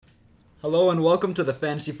Hello and welcome to the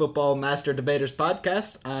Fantasy Football Master Debaters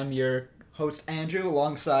podcast. I'm your host Andrew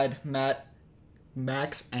alongside Matt,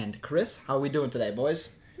 Max, and Chris. How are we doing today,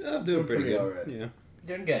 boys? I'm doing pretty good. All right. Yeah.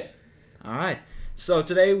 Doing good. All right. So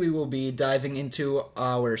today we will be diving into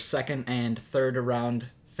our second and third round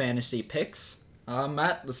fantasy picks.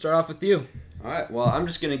 Matt, let's start off with you. All right. Well, I'm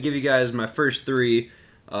just gonna give you guys my first three.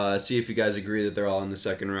 See if you guys agree that they're all in the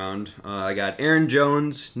second round. I got Aaron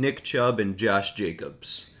Jones, Nick Chubb, and Josh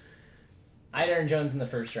Jacobs. I had Aaron Jones in the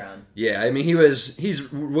first round. Yeah, I mean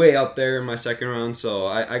he's way up there in my second round, so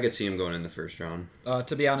I could see him going in the first round.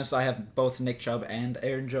 To be honest, I have both Nick Chubb and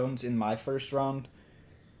Aaron Jones in my first round.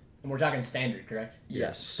 And we're talking standard, correct?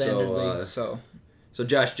 Yes, standard league. So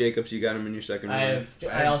Josh Jacobs, you got him in your second round.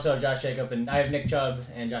 I also have Josh Jacobs, and I have Nick Chubb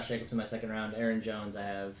and Josh Jacobs in my second round. Aaron Jones I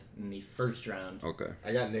have in the first round. Okay.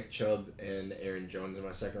 I got Nick Chubb and Aaron Jones in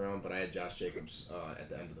my second round, but I had Josh Jacobs at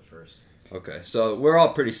the end of the first. Okay, so we're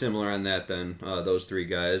all pretty similar on that then, those three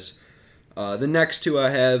guys. The next two I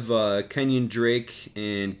have Kenyon Drake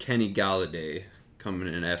and Kenny Galladay coming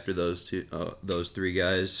in after those three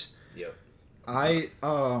guys. Yep. I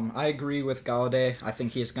agree with Galladay. I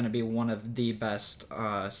think he's going to be one of the best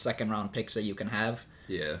second round picks that you can have.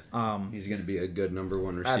 Yeah. He's going to be a good number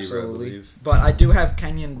one receiver, Absolutely. I believe. But I do have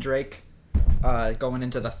Kenyon Drake going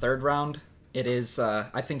into the third round. It is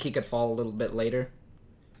I think he could fall a little bit later.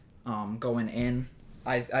 Going in,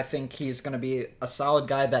 I think he's going to be a solid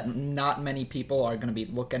guy that not many people are going to be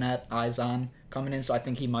looking at eyes on coming in. So I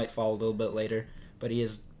think he might fall a little bit later, but he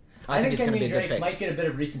is. I think he's going to be a good Drake pick. might get a bit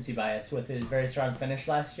of recency bias with his very strong finish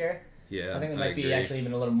last year. Yeah, I think there might be actually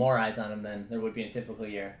even a little more eyes on him than there would be in a typical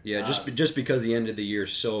year. Yeah, just because the end of the year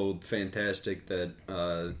is so fantastic that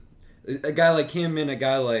a guy like him and a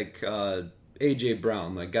guy like A.J.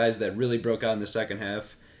 Brown, like guys that really broke out in the second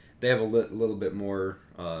half, they have a little bit more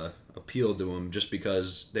appeal to them just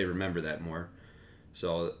because they remember that more.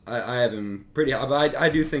 So I have him pretty high, but I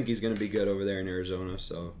do think he's going to be good over there in Arizona.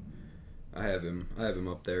 So I have him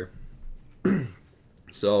up there.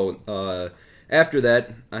 So after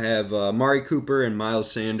that, I have Amari Cooper and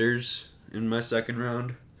Miles Sanders in my second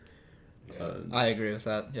round. I agree with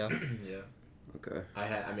that. Yeah. Yeah. Okay. I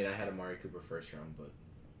had Amari Cooper first round, but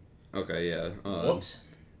Okay. Yeah. Whoops.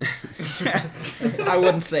 I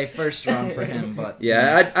wouldn't say first round for him, but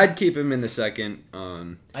Yeah, I'd keep him in the second.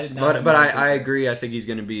 I did not. But I agree. I think he's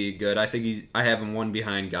going to be good. I have him one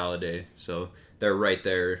behind Galladay, so they're right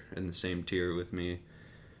there in the same tier with me.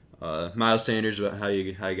 Miles Sanders, how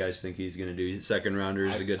you guys think he's going to do? Second rounder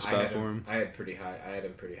is a good spot for him. I had him pretty high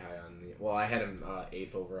on the. Well, I had him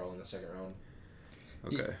 8th overall in the second round.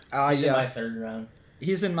 Okay. He's in yeah, my third round.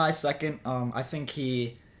 he's in my second. I think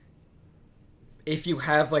if you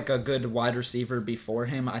have like a good wide receiver before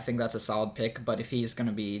him, I think that's a solid pick. But if he's going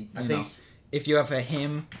to be, if you have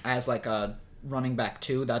him as like a running back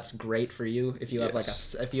too, that's great for you. If you have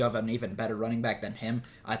if you have an even better running back than him,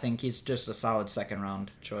 I think he's just a solid second round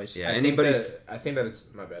choice. Yeah. I think that it's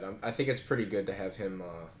my bad. I think it's pretty good to have him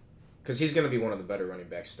because he's going to be one of the better running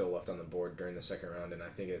backs still left on the board during the second round, and I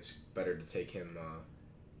think it's better to take him.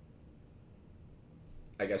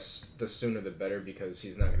 I guess the sooner the better because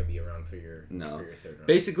he's not going to be around for your third round.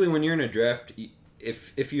 Basically, when you're in a draft,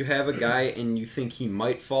 if you have a guy and you think he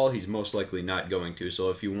might fall, he's most likely not going to.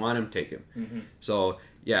 So if you want him, take him. Mm-hmm. So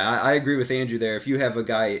yeah, I agree with Andrew there. If you have a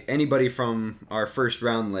guy, anybody from our first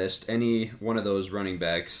round list, any one of those running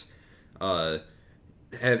backs,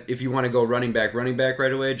 if you want to go running back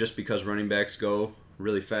right away, just because running backs go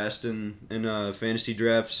really fast in fantasy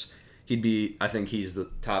drafts. I think he's the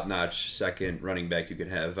top-notch second running back you could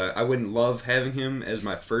have. I wouldn't love having him as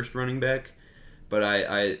my first running back, but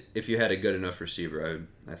if you had a good enough receiver,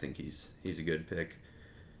 I think he's a good pick.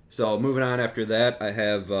 So moving on after that, I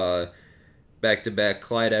have back-to-back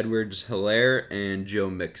Clyde Edwards-Helaire and Joe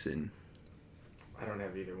Mixon. I don't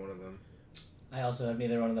have either one of them. I also have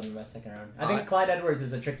neither one of them in my second round. I think Clyde Edwards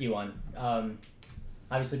is a tricky one.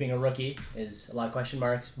 Obviously, being a rookie is a lot of question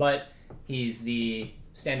marks, but he's the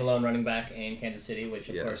standalone running back in Kansas City, which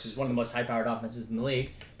of course is one of the most high-powered offenses in the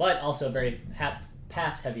league, but also a very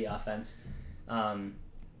pass-heavy offense.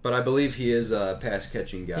 But I believe he is a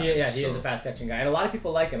pass-catching guy. He is a pass-catching guy, and a lot of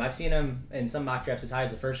people like him. I've seen him in some mock drafts as high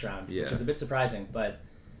as the first round, which is a bit surprising. But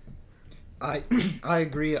I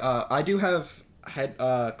agree. I do have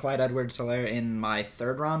Clyde Edwards-Helaire in my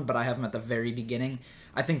third round, but I have him at the very beginning.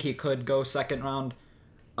 I think he could go second round.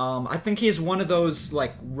 I think he's one of those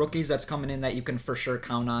like rookies that's coming in that you can for sure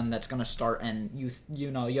count on. That's going to start, and you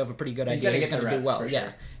have a pretty good idea he's going to do well.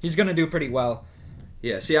 Yeah, he's going to do pretty well.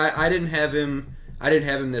 Yeah. See, I didn't have him. I didn't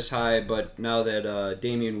have him this high, but now that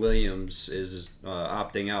Damian Williams is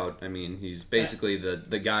opting out, I mean, he's basically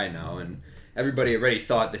the guy now, and everybody already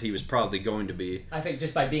thought that he was probably going to be. I think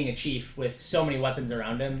just by being a Chief with so many weapons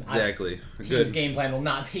around him, Exactly. Team's game plan will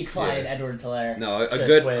not be Clyde Edwards-Helaire. No,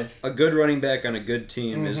 With a good running back on a good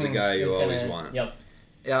team is the guy you always want. Yep.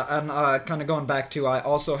 Yeah, and kind of going back to, I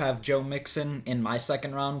also have Joe Mixon in my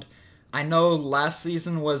second round. I know last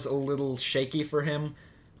season was a little shaky for him,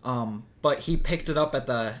 but he picked it up at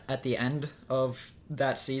the end of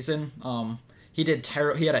that season. He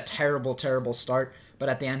had a terrible start, but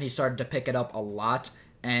at the end he started to pick it up a lot,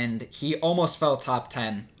 and he almost fell top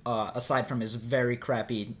 10 aside from his very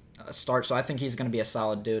crappy start. So I think he's going to be a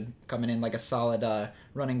solid dude coming in, like a solid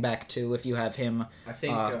running back too. If you have him, I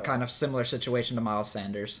think kind of similar situation to Miles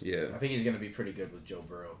Sanders. Yeah. I think he's going to be pretty good with Joe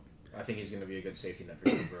Burrow. I think he's going to be a good safety net for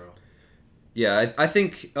Joe Burrow. Yeah, I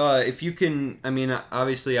think if you can, I mean,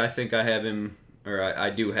 obviously I think I have him, or I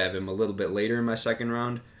do have him a little bit later in my second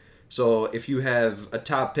round. So if you have a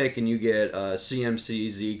top pick and you get CMC,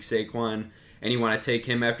 Zeke, Saquon, and you want to take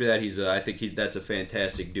him after that, that's a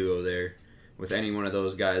fantastic duo there with any one of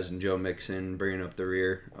those guys and Joe Mixon bringing up the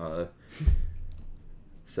rear.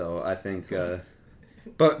 So I think,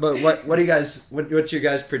 but what do you guys, what's your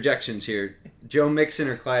guys' projections here? Joe Mixon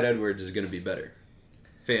or Clyde Edwards is going to be better?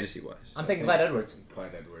 Fantasy-wise. I'm thinking Clyde Edwards.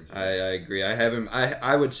 Clyde Edwards. I agree. I have him.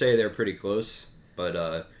 I would say they're pretty close, but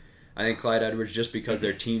I think Clyde Edwards, just because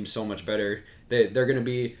their team's so much better, they're going to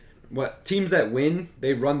be teams that win.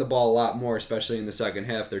 They run the ball a lot more, especially in the second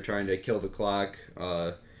half. They're trying to kill the clock.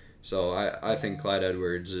 So I think Clyde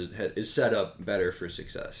Edwards is set up better for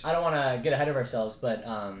success. I don't want to get ahead of ourselves, but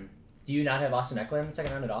do you not have Austin Eckler in the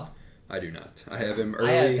second round at all? I do not. I have him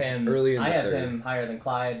early in the third. I have him higher than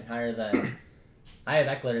Clyde, higher than. I have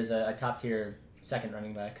Eckler as a top tier second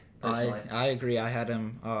running back. Personally. I agree. I had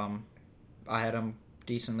him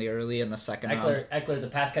decently early in the second round. Eckler's a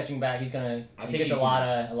pass catching back. He gets a lot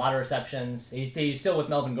of receptions. He's still with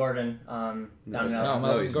Melvin Gordon. He's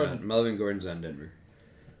not. Melvin Gordon's on Denver.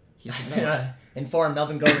 Informed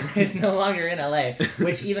Melvin Gordon is no longer in LA,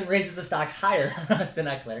 which even raises the stock higher on Austin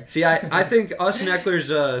Eckler. See, I think Austin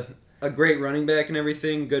Eckler's a great running back and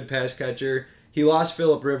everything, good pass catcher. He lost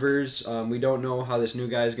Phillip Rivers. We don't know how this new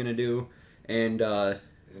guy is going to do. And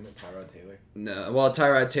isn't it Tyrod Taylor? No, well,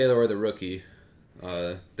 Tyrod Taylor or the rookie.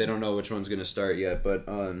 They don't know which one's going to start yet. But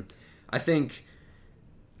I think,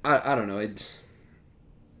 I don't know.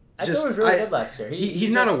 Eckler was really good last year.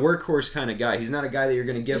 He's not a workhorse kind of guy. He's not a guy that you're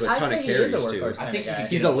going to give a ton of carries to. I think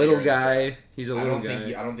he's a little guy. I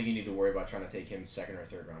don't think you need to worry about trying to take him second or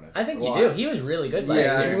third round. I think you do. He was really good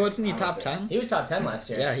last year. Wasn't he top 10? He was top 10 last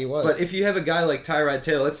year. Yeah, he was. But if you have a guy like Tyrod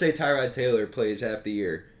Taylor, let's say Tyrod Taylor plays half the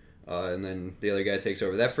year, and then the other guy takes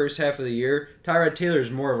over. That first half of the year, Tyrod Taylor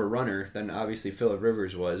is more of a runner than obviously Phillip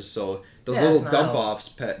Rivers was. So the little dump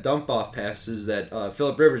off passes that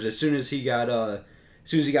Phillip Rivers, as soon as he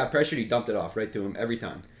got pressured, he dumped it off right to him every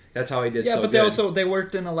time. That's how he did. Yeah, so but good. they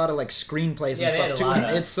worked in a lot of like screenplays and stuff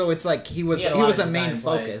too. It's like he was a main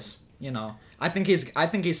focus. You know, I think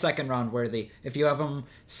he's second round worthy. If you have him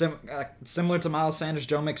similar to Miles Sanders,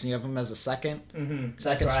 Joe Mixon, you have him as a second string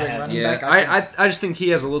running back. I just think he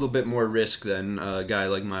has a little bit more risk than a guy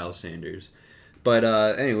like Miles Sanders. But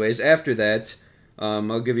anyways, after that,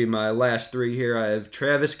 I'll give you my last three here. I have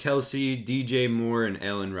Travis Kelce, DJ Moore, and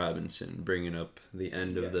Allen Robinson, bringing up the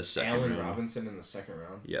end of the second round. Allen Robinson in the second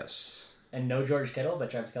round? Yes. And no George Kittle, but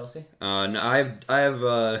Travis Kelce? No,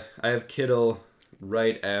 I have Kittle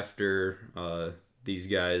right after these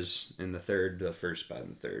guys in the third, the first spot in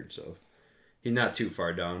the third, so he's not too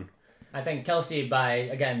far down. I think Kelce,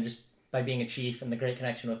 just by being a Chief and the great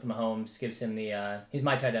connection with Mahomes, gives him he's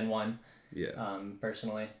my tight end one. Yeah.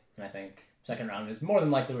 Personally, and I think second round is more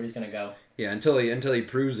than likely where he's going to go. Yeah, until he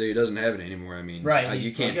proves that he doesn't have it anymore. I mean, right?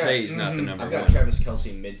 You can't say he's not the number one. I've got Travis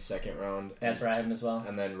Kelce mid-second round. That's where I have him as well.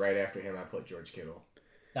 And then right after him, I put George Kittle.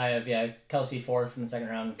 I have Kelce fourth in the second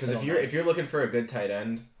round. Because if you're looking for a good tight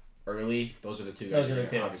end early, those are the two guys. Those are the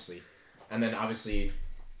two, obviously. And then obviously,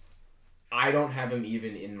 I don't have him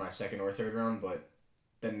even in my second or third round, but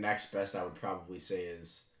the next best I would probably say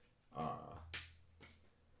is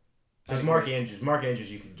because Mark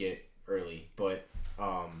Andrews you could get early, but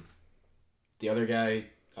the other guy,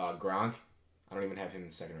 Gronk, I don't even have him in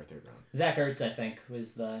the second or third round. Zach Ertz, I think,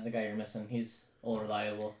 was the guy you're missing. He's all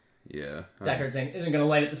reliable. Yeah. Zach Ertz isn't going to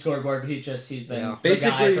light at the scoreboard, but he's been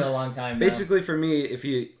basically the guy for a long time now. Basically, for me, if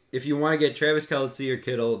you want to get Travis Kelce or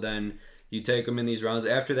Kittle, then you take them in these rounds.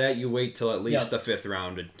 After that, you wait till at least the fifth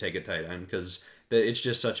round to take a tight end because it's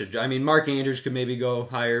just such a. I mean, Mark Andrews could maybe go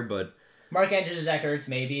higher, but Mark Andrews, Zach Ertz,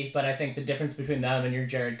 maybe, but I think the difference between them and your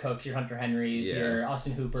Jared Cooks, your Hunter Henrys, your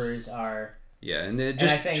Austin Hoopers are... Yeah, and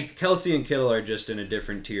I think Kelsey and Kittle are just in a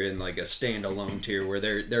different tier, in like a standalone tier where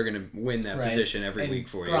they're going to win that position every week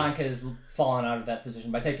for you. Gronk has fallen out of that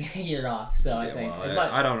position by taking a year off, so I think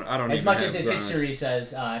I don't as much as his history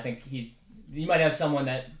says, I think you might have someone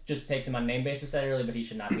that just takes him on name basis that early, but he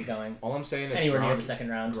should not be going. All I'm saying is anywhere near the second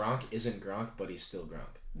round. Gronk isn't Gronk, but he's still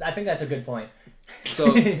Gronk. I think that's a good point.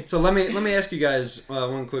 So let me ask you guys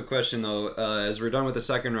one quick question though. As we're done with the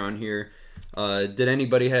second round here. Did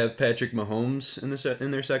anybody have Patrick Mahomes in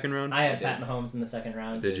their second round? I had Pat Mahomes in the second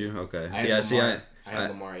round. Did you? Okay. I had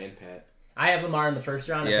Lamar and Pat. I have Lamar in the first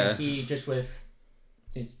round. I think he just with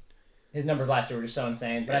his numbers last year were just so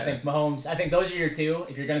insane. But I think Mahomes. I think those are your two.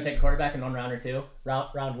 If you're going to take a quarterback in one round or two,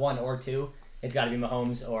 round 1 or 2, it's got to be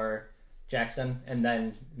Mahomes or Jackson, and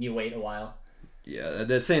then you wait a while. Yeah,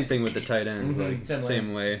 that same thing with the tight ends,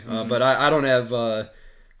 same way. Mm-hmm. But I don't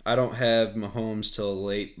have Mahomes till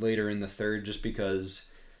later in the third, just because.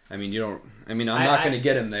 I'm not going to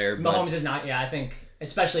get him there. Mahomes is not. Yeah, I think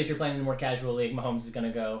especially if you're playing in a more casual league, Mahomes is going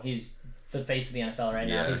to go. He's the face of the NFL right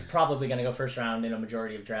now. He's probably going to go first round in a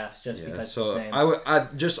majority of drafts just because. So of his name. I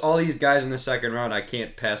just all these guys in the second round, I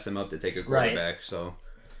can't pass them up to take a quarterback. Right.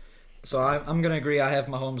 So I'm going to agree. I have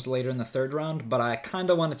Mahomes later in the third round, but I kind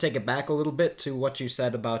of want to take it back a little bit to what you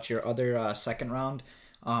said about your other second round.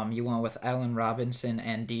 You went with Allen Robinson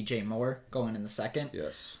and DJ Moore going in the second.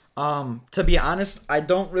 Yes. To be honest, I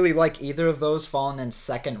don't really like either of those falling in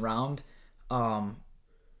second round. And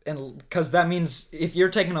because that means if you're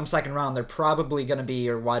taking them second round, they're probably going to be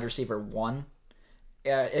your wide receiver 1.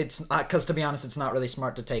 It's not, because to be honest, it's not really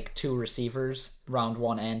smart to take 2 receivers round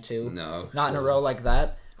 1 and 2. No. Not in a row like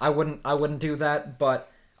that. I wouldn't do that,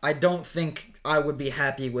 but I don't think I would be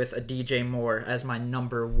happy with a DJ Moore as my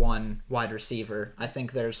number 1 wide receiver. I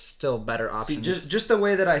think there's still better options. See, just the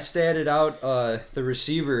way that I statted out the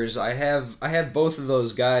receivers, I have both of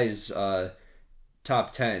those guys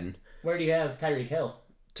top 10. Where do you have Tyreek Hill?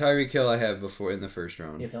 Tyreek Hill I have before in the first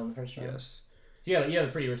round. You have Hill in the first round? Yes. So you have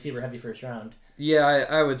a pretty receiver-heavy first round. Yeah,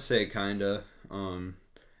 I would say kind of.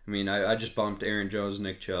 I just bumped Aaron Jones,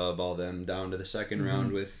 Nick Chubb, all them down to the second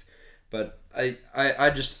round with, but I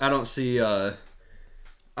don't see I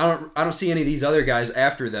don't see any of these other guys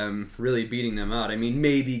after them really beating them out. I mean,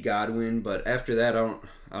 maybe Godwin, but after that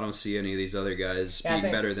I don't see any of these other guys being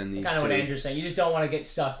better than these. Kind of what Andrew's saying. You just don't want to get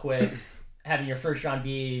stuck with having your first round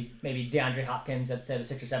be maybe DeAndre Hopkins at say the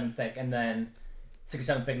 6th or 7th pick, and then 6th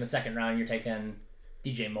or 7th pick in the second round you're taking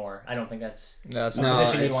DJ Moore. I don't think that's a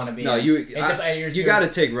position you want to be. No, in. you got to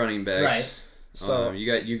take running backs. Right. So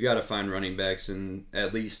you got to find running backs in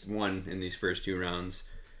at least one in these first 2 rounds.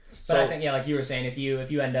 But I think like you were saying, if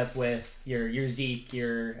you end up with your Zeke,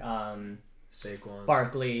 your Saquon,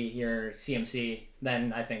 Barkley, your CMC,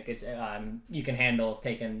 then I think it's you can handle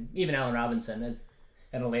taking even Allen Robinson as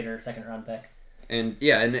in a later second round pick. And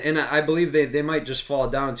I believe they might just fall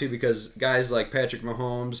down too, because guys like Patrick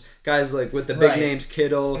Mahomes, guys like with the big names,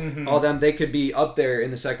 Kittle, all them, they could be up there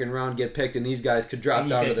in the second round, get picked, and these guys could drop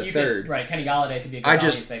down to the third. Right, Kenny Galladay could be a good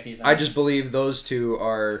value pick even. I just believe those two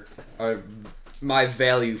are my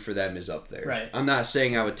value for them is up there. Right. I'm not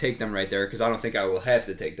saying I would take them right there, because I don't think I will have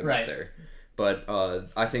to take them up there. But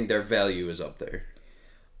I think their value is up there.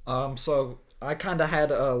 So I kind of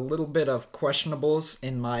had a little bit of questionables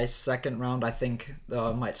in my second round. I think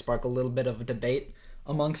might spark a little bit of a debate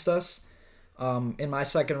amongst us. In my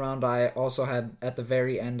second round, I also had, at the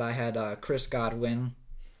very end, I had Chris Godwin,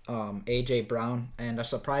 A.J. Brown, and a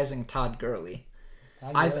surprising Todd Gurley.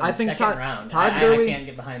 I think Todd Gurley... I can't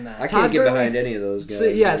get behind that. I can't get behind any of those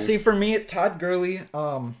guys. See, for me, Todd Gurley,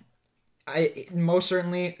 I most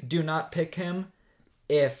certainly do not pick him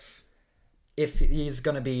if he's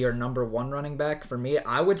going to be your number 1 running back. For me,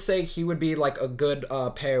 I would say he would be like a good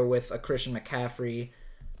pair with a Christian McCaffrey,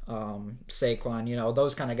 Saquon,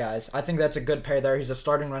 those kind of guys. I think that's a good pair there. He's a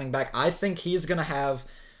starting running back. I think he's going to have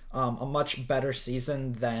a much better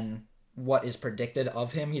season than what is predicted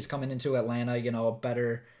of him. He's coming into Atlanta, a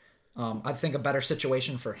better, I think a better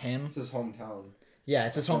situation for him. It's his hometown. Yeah,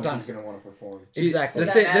 it's his hometown. He's gonna want to perform. Exactly.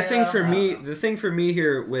 The thing for me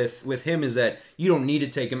here with him is that you don't need to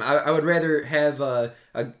take him. I would rather have a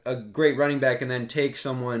great running back and then take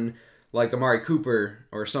someone like Amari Cooper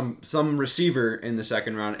or some receiver in the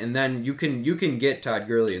second round, and then you can get Todd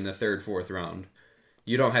Gurley in the 3rd, 4th round.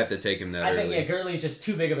 You don't have to take him that early. I think Gurley's just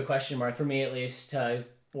too big of a question mark for me, at least, to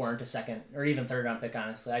warrant a 2nd or even 3rd round pick.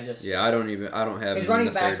 Honestly, I don't have his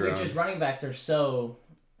running backs. Running backs are so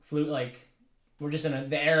we're just in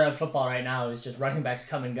the era of football right now is just running backs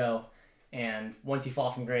come and go, and once you fall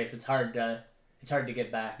from grace, it's hard to it's hard to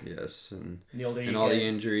get back. Yes, and The older you and all get. the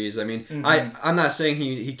injuries. I mean, Mhm. I'm not saying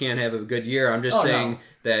he can't have a good year. I'm just saying no.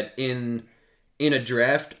 that in a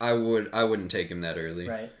draft, I wouldn't take him that early.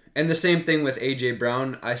 Right. And the same thing with AJ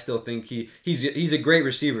Brown. I still think he's a great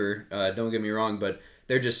receiver. Don't get me wrong, but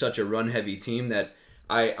they're just such a run heavy team that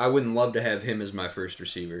I wouldn't love to have him as my first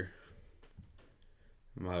receiver.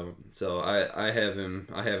 So I have him.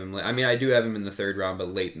 I mean, I do have him in the third round, but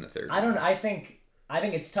late in the third. I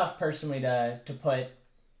think it's tough personally to put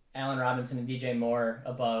Allen Robinson and DJ Moore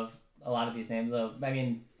above a lot of these names. Though I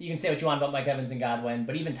mean, you can say what you want about Mike Evans and Godwin,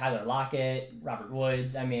 but even Tyler Lockett, Robert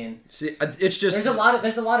Woods. I mean, See, it's just there's a lot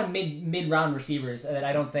of mid round receivers that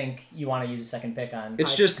I don't think you want to use a second pick on.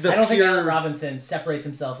 It's just the I don't think pure- Allen Robinson separates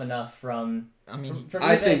himself enough from. I mean, from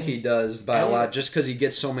I even- think he does by a Allen- lot, just because he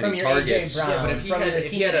gets so from many your targets. AJ Brown, Yeah, but if he from had- your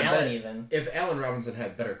if he had Keenan a Allen bet- even. If Allen Robinson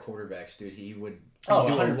had better quarterbacks, dude, he would Oh,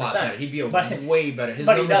 do a lot 100%. better. He'd be But- way better. His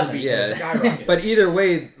but he numbers would be doesn't. skyrocketing. But either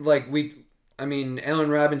way, Allen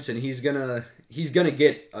Robinson, he's gonna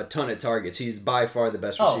get a ton of targets. He's by far the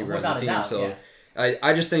best Oh, receiver on the without a team. doubt, So yeah.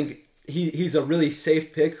 I just think he's a really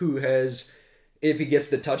safe pick who has, if he gets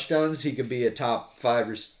the touchdowns, he could be a top 5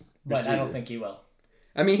 receiver. But I don't think he will.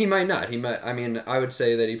 I mean, he might not. He might. I mean, I would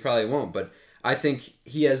say that he probably won't. But I think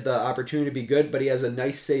he has the opportunity to be good. But he has a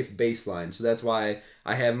nice, safe baseline. So that's why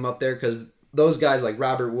I have him up there. Because those guys like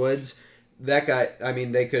Robert Woods, that guy. I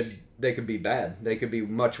mean, they could be bad. They could be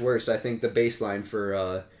much worse. I think the baseline for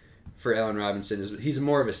Allen Robinson he's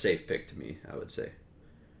more of a safe pick to me. I would say.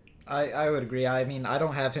 I would agree. I mean, I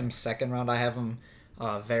don't have him second round. I have him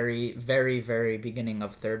very, very, very beginning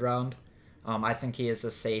of third round. I think he is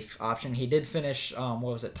a safe option. He did finish,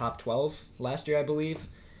 top 12 last year, I believe,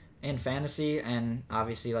 in fantasy. And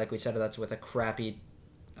obviously, like we said, that's with a crappy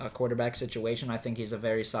quarterback situation. I think he's a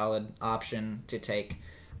very solid option to take.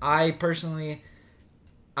 I personally,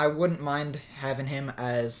 I wouldn't mind having him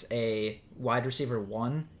as a wide receiver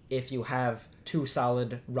 1 if you have 2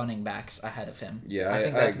 solid running backs ahead of him. Yeah, I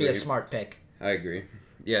think I that'd be a agree. smart pick. I agree.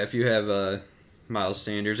 Yeah, if you have Miles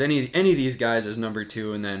Sanders, any of these guys as number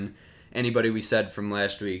 2, and then anybody we said from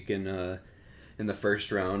last week in the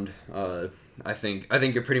first round, I think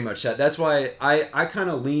you're pretty much set. That's why I kind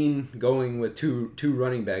of lean going with two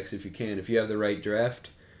running backs if you can. If you have the right draft,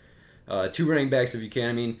 2 running backs if you can.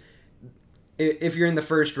 I mean, if you're in the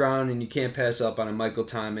first round and you can't pass up on a Michael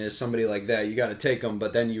Thomas, somebody like that, you got to take them.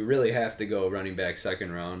 But then you really have to go running back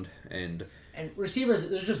second round. And receivers,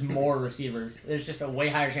 there's just more receivers. There's just a way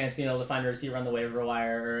higher chance of being able to find a receiver on the waiver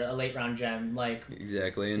wire or a late round gem. Like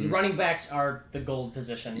exactly, and running backs are the gold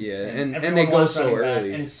position. yeah, and everyone they go wants so running backs,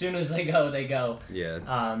 early. and as soon as they go, they go.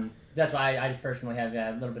 Yeah. That's why I just personally have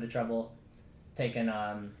a little bit of trouble taking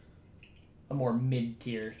a more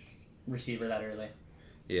mid-tier receiver that early.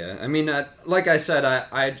 Yeah, I mean, like I said,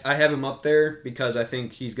 I have him up there because I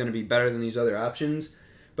think he's going to be better than these other options.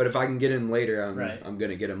 But if I can get him later, I'm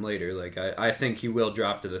going to get him later. Like I think he will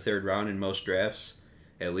drop to the third round in most drafts,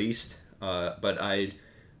 at least. But I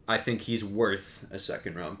think he's worth a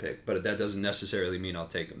second round pick. But that doesn't necessarily mean I'll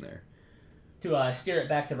take him there. To steer it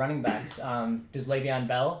back to running backs, does Le'Veon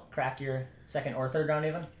Bell crack your second or third round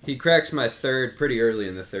even? He cracks my third pretty early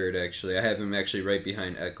in the third, actually. I have him actually right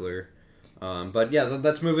behind Eckler. But yeah,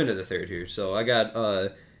 let's move into the third here. So I got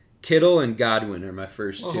Kittle and Godwin are my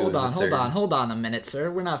first Well, two. hold on a minute,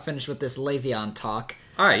 sir. We're not finished with this Le'Veon talk.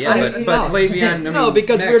 All right, yeah, but no. Le'Veon. I mean, No,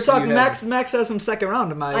 because we were Max, talking you have- Max has him second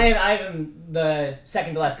round in my. I have him the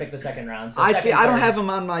second to last pick, the second round. So I second, see. I don't third. have him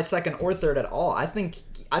on my second or third at all. I think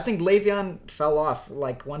Le'Veon fell off.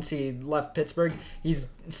 Like once he left Pittsburgh, he's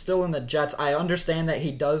still in the Jets. I understand that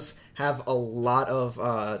he does have a lot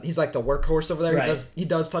of. He's like the workhorse over there. Right. He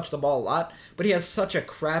does touch the ball a lot, but he has such a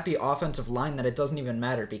crappy offensive line that it doesn't even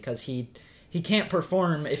matter because he can't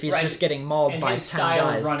perform if he's Right. just getting mauled And by 10 his style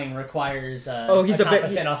guys. of running requires He's a a very-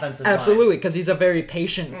 competent offensive line. Absolutely, because he's a very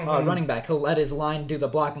patient running back. He'll let his line do the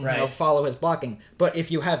blocking. Right. He'll follow his blocking. But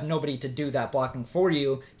if you have nobody to do that blocking for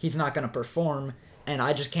you, he's not going to perform. And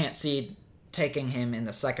I just can't see taking him in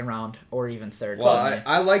the second round or even third. Well, round.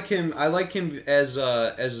 I like him. I like him as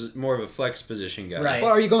more of a flex position guy. Right. But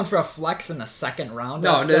are you going for a flex in the second round?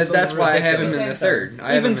 No, that's why I have him ridiculous. in the third. I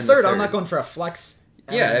have Even him in the third, I'm not going for a flex.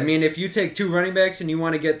 Yeah, I mean, if you take 2 running backs and you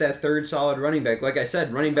want to get that third solid running back, like I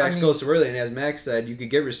said, running backs go so early, and as Max said, you could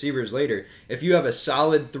get receivers later. If you have a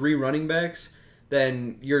solid 3 running backs,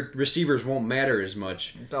 then your receivers won't matter as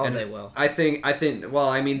much. Oh, And they will. I think. Well,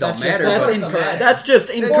 I mean, they'll That's matter. that's but incorrect. That's just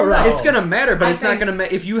incorrect. Well, no. it's gonna matter, but I it's not think- gonna.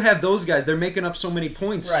 If you have those guys, they're making up so many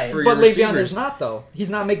points Right. for But your Le'Veon receivers. is not though. He's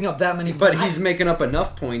not making up that many. But points. he's making up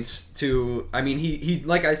enough points to. I mean,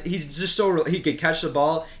 he's just so he could catch the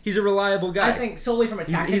ball. He's a reliable guy. I think solely from a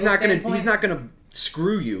tactical he's not gonna standpoint, he's not gonna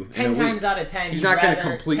screw you. in 10 a week. times out of 10, He's you'd not gonna rather-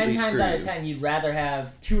 completely 10 times screw out of you. 10, you'd rather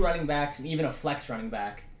have 2 running backs and even a flex running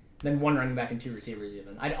back than 1 running back and 2 receivers.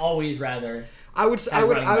 Even I'd always rather. I would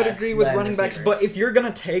running agree backs with than running backs, receivers. but if you're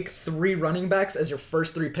gonna take 3 running backs as your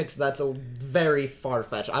first 3 picks, that's a very far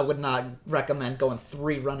fetched. I would not recommend going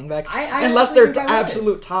 3 running backs I unless honestly they're think I would.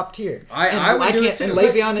 absolute top tier. I would do it And too.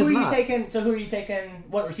 Le'Veon who is are you not. taking? So who are you taking?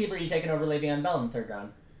 What receiver are you taking over Le'Veon Bell in the 3rd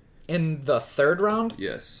round? In the 3rd round,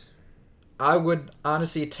 Yes. I would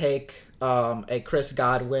honestly take a Chris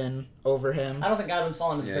Godwin over him. I don't think Godwin's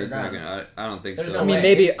falling to the Yeah, 3rd he's not round. gonna. I don't think There's so. no I mean, way.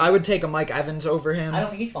 maybe It's- I would take a Mike Evans over him. I don't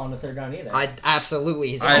think he's falling to the 3rd round either. I absolutely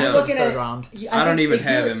he's I going know. to the Looking 3rd at- round. I don't think even if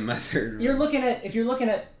have you're- him in my 3rd round. You're looking at if you're looking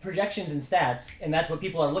at projections and stats, and that's what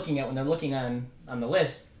people are looking at when they're looking on the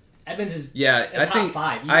list. Evans is Yeah, a I top think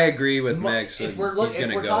 5. I agree with Mo- Max. If that we're he's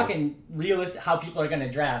gonna go. talking realistic, how people are going to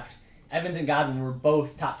draft, Evans and Godwin were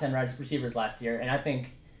both top 10 wide receivers last year, and I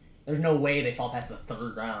think there's no way they fall past the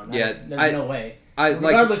 3rd round. Yeah, There's no way. I like.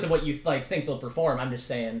 Regardless of what you think they'll perform, I'm just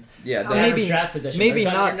saying. Yeah, The that, Maybe- average draft position. maybe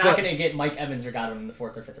you're not, You're but- not going to get Mike Evans or Godwin in the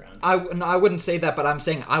 4th or 5th round. No, I wouldn't say that, but I'm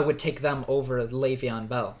saying I would take them over Le'Veon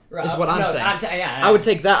Bell. Is what I'm No, saying. yeah, I would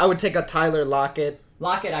take that. I would take a Tyler Lockett,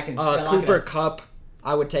 Lockett. I can. Lockett, Cooper Kupp.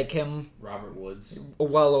 I would take him Robert Woods.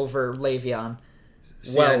 well over Le'Veon.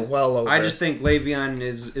 See, well over. I just think Le'Veon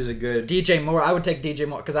is a good. DJ Moore. I would take DJ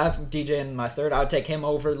Moore because I have DJ in my 3rd. I would take him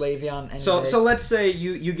over Le'Veon. Any So day. let's say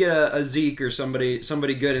you get a Zeke or somebody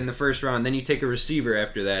good in the 1st round, then you take a receiver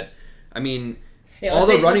after that. I mean, Yeah, all let's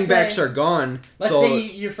the say- running let's backs say- are gone. Let's so say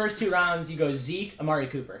your first 2 rounds, you go Zeke, Amari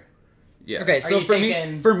Cooper. yeah. Okay, Are so you for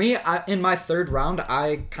taking- me, in my 3rd round,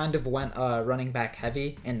 I kind of went running back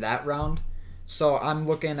heavy in that round. So I'm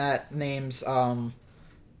looking at names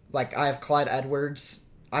like I have Clyde Edwards.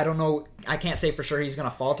 I don't know. I can't say for sure he's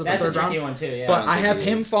gonna fall to the That's a 3rd tricky round. one too. Yeah. But don't I think have he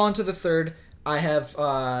him will. fall into the 3rd. I have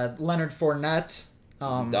Leonard Fournette.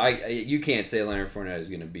 You can't say Leonard Fournette is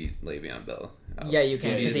going to beat Le'Veon Bell. Yeah, you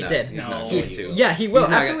can He's because he not- did. He's No. not He- going to. Yeah, he will. He's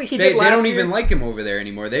not- Absolutely, he they, did last They don't year. even like him over there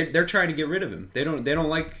anymore. They're trying to get rid of him. They don't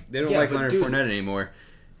like Yeah, but Leonard dude- Fournette anymore.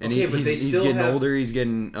 And Okay, but they he's still getting have- older. He's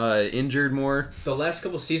getting injured more. The last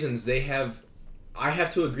couple seasons, they have. I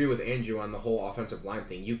have to agree with Andrew on the whole offensive line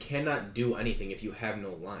thing. You cannot do anything if you have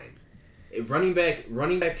no line.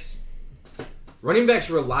 Running backs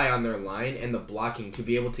rely on their line and the blocking to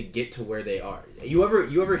be able to get to where they are. You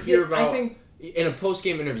ever hear Yeah, about I think in a post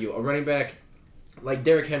game interview a running back like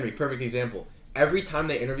Derrick Henry, perfect example. Every time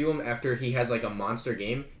they interview him after he has like a monster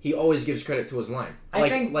game, he always gives credit to his line. I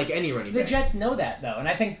think Like any running the back. Jets know that though, and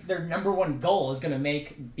I think their number one goal is going to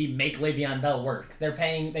make Le'Veon Bell work. They're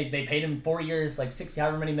paying. They paid him 4 years, like 60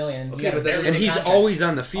 however many million. Okay, He had a but that very doesn't- And big he's contract. always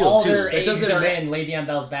on the field all too. their It eggs doesn't are ma- in Le'Veon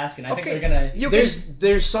Bell's basket. I Okay, think they're gonna. you can-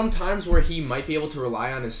 There's some times where he might be able to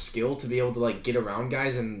rely on his skill to be able to like get around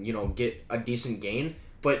guys and get a decent gain,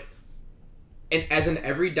 but and as an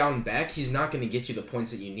every down back, he's not going to get you the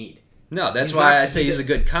points that you need. No, that's He's why not- I say he he's a did-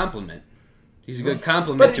 good compliment. He's a good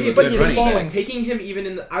compliment But to he- a but good he's running back. falling. Taking him even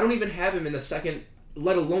in the, I don't even have him in the 2nd,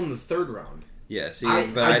 let alone the 3rd round. Yeah, see, I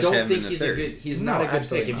but I, just don't have him think in the he's 3rd. a good. He's No, not a good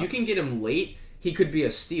absolutely pick. If not. you can get him late, he could be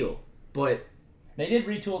a steal. But They did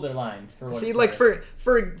retool their line. For what See, it's like worth.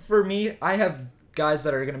 for me, I have guys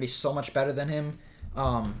that are going to be so much better than him.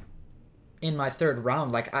 In my 3rd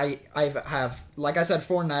round, like I have, like I said,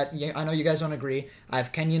 Fournette. I know you guys don't agree. I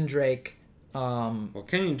have Kenyon Drake. Well,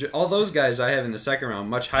 all those guys I have in the 2nd round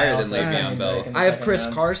much higher than also have Le'Veon Kenyon Bell. Drake in the I have 2nd Chris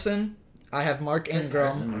round. Carson. I have Mark Ingram.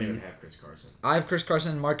 Carson. I don't even have Chris Carson. I have Chris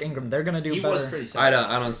Carson and Mark Ingram. They're going to do He better. was pretty solid.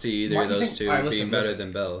 I don't see either Why of do you those think- two Alright, being listen, better listen.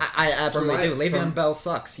 than Bell. I absolutely For my- do. Le'Veon from- Bell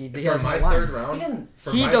sucks. He For has my no line. 3rd round, He doesn't.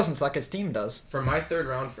 for He my- doesn't suck. His team does. For my 3rd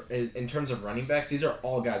round, in terms of running backs, these are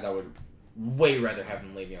all guys I would way rather have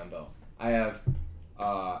than Le'Veon Bell. I have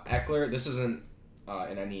Eckler. This isn't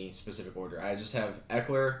in any specific order. I just have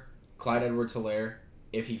Eckler, Clyde Edwards-Helaire,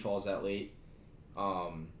 if he falls that late,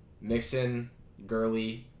 Mixon,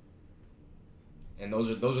 Gurley, and those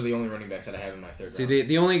are the only running backs that I have in my 3rd See,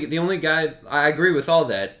 round. the only guy I agree with all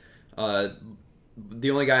that.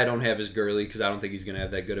 The only guy I don't have is Gurley because I don't think he's going to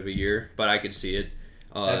have that good of a year, but I could see it.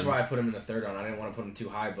 That's why I put him in the 3rd round. I didn't want to put him too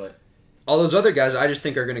high, but all those other guys I just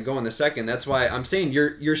think are going to go in the 2nd. That's why I'm saying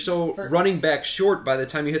you're so running back short by the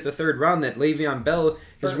time you hit the 3rd round that Le'Veon Bell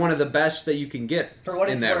is one of the best that you can get For what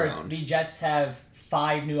in it's that worth, round. the Jets have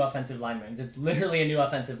 5 new offensive linemen. It's literally a new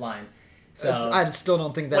offensive line. So I still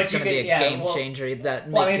don't think that's But you going to be a could- yeah, game well- changer that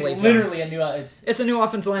well, I makes mean, it's Le'Veon. literally a new. It's a new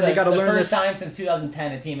offensive line. the, They got to the learn first this. time since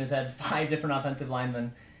 2010 a team has had 5 different offensive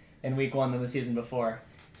linemen in week 1 than the season before.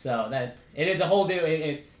 So that it is a whole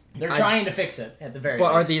new. They're trying to fix it at the very.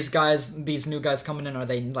 But are least. these new guys coming in? Are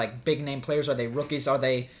they like big name players? Are they rookies? Are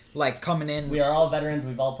they like coming in? We are all veterans.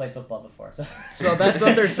 We've all played football before. So that's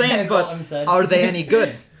what they're saying. But Bolton said. are they any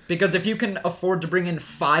good? Because if you can afford to bring in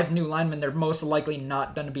 5 new linemen, they're most likely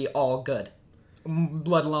not going to be all good,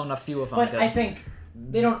 let alone a few of them But good. I think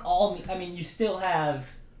they don't all. I mean, you still have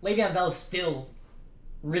Le'Veon Bell's still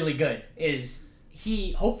really good.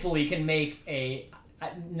 He hopefully can make a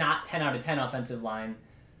not 10 out of 10 offensive line.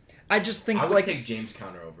 I just think I would like take James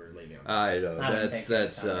Conner over Le'Veon. I know I don't that's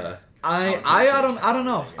think Conner. I don't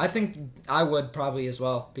know. I think I would probably as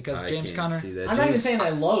well because I James can't Conner. see that. I'm not even James- saying I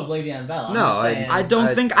love Le'Veon Bell. I'm No, just saying, I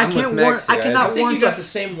don't think I I'm can't with warrant. Max I here. cannot I think you warrant got a the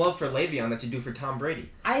same love for Le'Veon that you do for Tom Brady.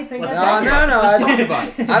 I think Let's that's talk accurate. about it. I Let's don't- talk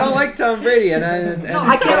about it. I don't like Tom Brady, and I can't- but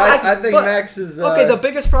I think but- Max is Okay, the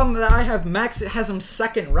biggest problem that I have, Max has him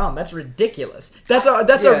second round. That's ridiculous. That's a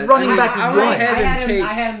Yeah, a running I- back I one. would have him take-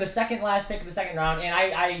 I had him the second last pick of the second round, and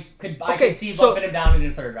I could Okay, see so- bumping him down into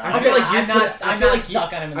the third round. I feel like I'm not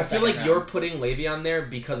stuck on him in the I feel second like round. you're putting Le'Veon there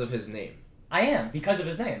because of his name. I am because of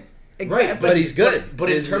his name. Right, but he's good. But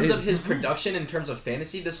in His- terms his- of his production, in terms of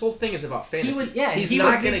fantasy, this whole thing is about fantasy. He's he not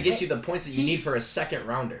was going to the- get you the points that you need for a second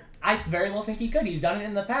rounder. I very well think he could. He's done it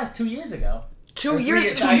in the past 2 years ago. 2 Or years,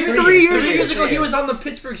 3 2 years, years, 3 3 years, years. 3 years ago, he years. was on the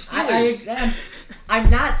Pittsburgh Steelers. I'm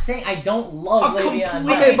not saying I don't love A Le'Veon completely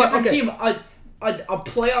Bell. Okay, but- different okay. team. A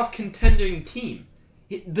playoff contending team.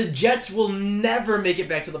 The Jets will never make it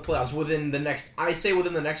back to the playoffs within the next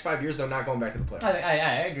 5 years. They're not going back to the playoffs. I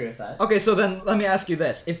agree with that. Okay, so then let me ask you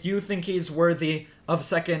this: if you think he's worthy of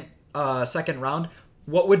second round,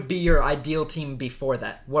 what would be your ideal team before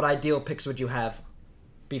that? What ideal picks would you have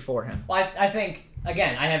before him? Well, I think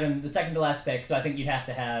again, I have him the second to last pick, so I think you'd have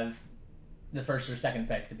to have the first or second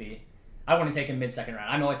pick to be. I want to take him mid-second round.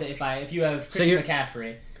 I know if you have Christian you're-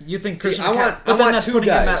 McCaffrey. You think See, Christian I want- but I then want that's 2 putting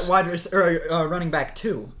him guys. at running back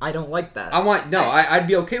 2. I don't like that. I'd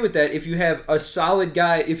be okay with that if you have a solid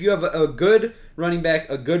guy, if you have a good running back,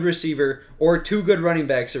 a good receiver, or 2 good running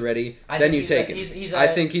backs already, I then think you he's take a- him. he's I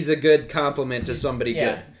a- think he's a good complement to somebody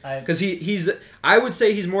Yeah, good. Because he's I would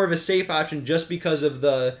say he's more of a safe option just because of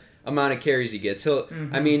the amount of carries he gets.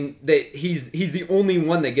 I mean, he's the only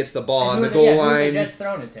one that gets the ball on the goal Who are line. the Jets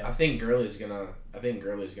throwing it to? I think Gurley's gonna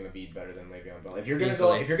be better than Le'Veon Bell. If you're gonna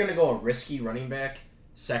Easily. go a risky running back,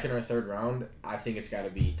 second or third round, I think it's got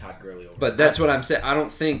to be Todd Gurley over. But that's what I'm saying. I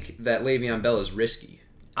don't think that Le'Veon Bell is risky.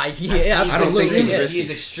 He I don't absolutely think he's is. risky. He's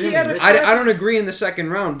extremely He had a- risky. I don't agree in the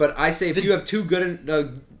second round, but I say if you have 2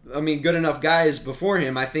 good enough guys before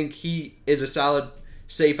him, I think he is a solid,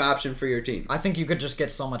 safe option for your team. I think you could just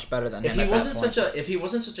get so much better than If him. he at wasn't that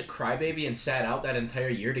point. such a crybaby and sat out that entire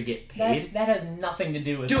year to get paid, That has nothing to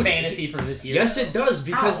do with Dude, fantasy for this year. yes, though. it does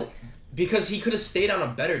How? because he could have stayed on a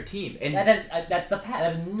better team. And That's the path.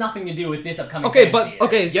 That has nothing to do with this upcoming. Okay, fantasy but year.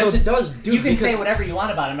 okay, yes, so it does, dude. You can because say whatever you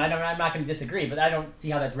want about him. I'm not going to disagree, but I don't see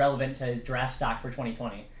how that's relevant to his draft stock for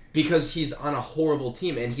 2020. because he's on a horrible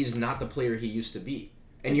team and he's not the player he used to be.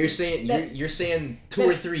 And you're saying you're saying 2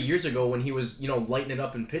 or 3 years ago when he was lighting it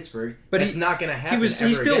up in Pittsburgh, But that's not going to happen. He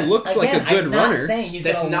still again. looks like a Again, good I'm runner. not saying he's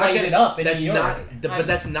That's going to not light gonna, it up in that's New York. not. But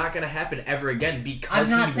that's not going to happen ever again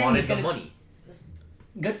because I'm not he saying wanted he's the gonna- money.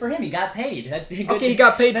 Good for him. He got paid. That's good. Okay, he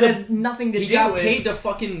got paid that to- has nothing to He do got with. paid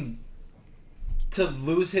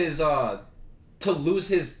to lose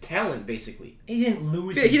his talent basically. He didn't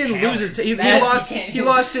lose. Yeah, his he didn't talent. lose his. He That- lost. you can't- He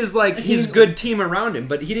lost his his He- good team around him,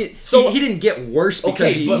 but he didn't. So- he didn't get worse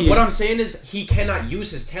because Okay, but what I'm saying is he cannot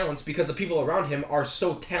use his talents because the people around him are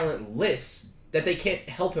so talentless that they can't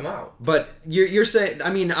help him out. But you're saying. I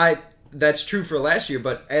mean, that's true for last year.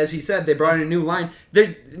 But as he said, they brought in a new line.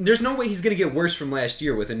 There's no way he's going to get worse from last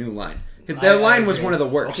year with a new line. Their I line was agree. one of the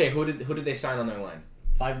worst. Okay, who did they sign on their line?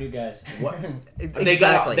 5 new guys. What?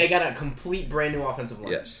 Exactly. They got a complete brand new offensive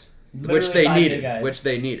line. Yes. Literally Which they 5 new needed. guys. Which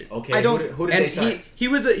they needed. Okay. I don't- Who did they sign? And he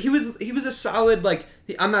was a solid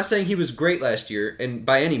I'm not saying he was great last year and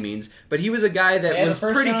by any means, but he was a guy They that had a was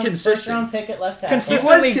first pretty round, consistent. First round pick at left tackle.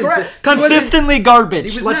 consistently, He was consistently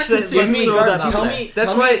garbage. he was Let's not let's consistently throw that garbage. out Tell there. me-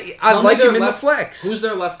 That's tell why me- I tell me like their him in the left- flex. Who's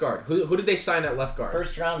their left guard? Who did they sign at left guard?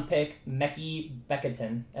 First round pick Mekhi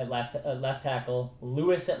Beckerton at left tackle,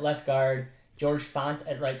 Lewis at left guard, George Font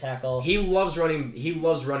at right tackle. He loves running. He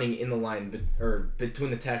loves running in the line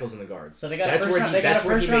between the tackles and the guards. So they got That's a first where round, he- they got a that's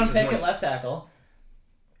where first he round makes his pick money. at left tackle.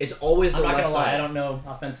 It's always I'm the not left gonna lie, side. I don't know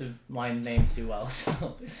offensive line names too well.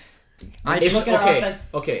 So I If- look at our okay, offense.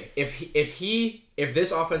 okay. If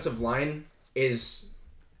this offensive line is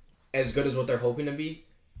as good as what they're hoping to be.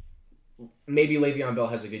 Maybe Le'Veon Bell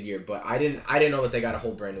has a good year, but I didn't know that they got a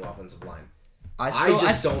whole brand new offensive line. I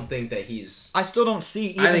don't think that he's. I still don't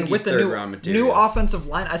see I think even with he's the third-round material. new offensive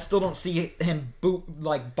line. I still don't see him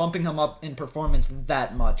bumping him up in performance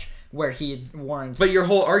that much where he warrants. But your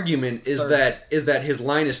whole argument is third. that his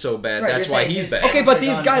line is so bad. Right, That's you're why saying he's his- bad. Okay, but They're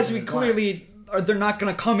these not guys using we his clearly they're not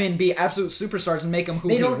going to come in be absolute superstars and make him who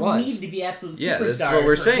They he don't was. need to be absolute superstars. Yeah, that's what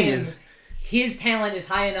we're for saying him. is- his talent is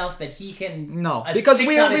high enough that he can. No, a because 6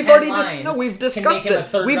 we've out of 10 already line we've can discussed make him a it.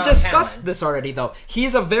 third We've round discussed talent. this already though.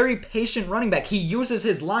 He's a very patient running back. He uses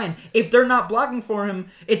his line. If they're not blocking for him,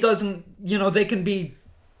 it doesn't. They can be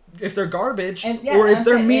if they're garbage And, yeah, or and if I'm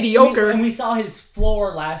they're saying- mediocre. and we saw his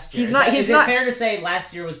floor last year. He's not- Is he's it not- fair to say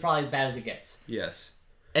last year was probably as bad as it gets? Yes.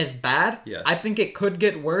 as bad. Yes. I think it could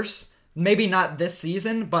get worse. Maybe not this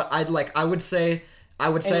season, but I would say I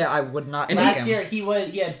would not take Last him. year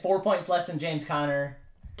he had 4 points less than James Conner.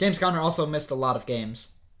 James Conner also missed a lot of games.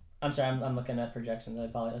 I'm sorry, I'm looking at projections. I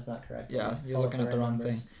apologize, that's not correct. Yeah, you're Pull up looking at the wrong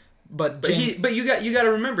numbers. thing. But But James, you got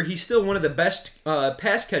to remember he's still one of the best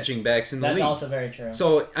pass catching backs in the That's league. also very true.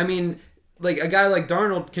 So I mean, like a guy like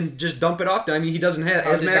Darnold can just dump it off. I mean, he doesn't have,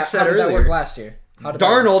 how as did Max that, said how did that earlier. work last year? How did that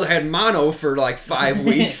Darnold had mono for like 5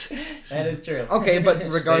 weeks. That is true. work? Okay, but Stay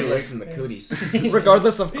away regardless, from the cooties.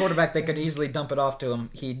 regardless of quarterback, they could easily dump it off to him.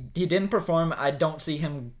 He didn't perform. I don't see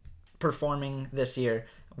him performing this year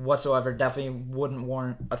whatsoever. Definitely wouldn't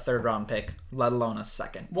warrant a third round pick, let alone a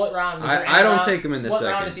second. What round? I don't take him in the What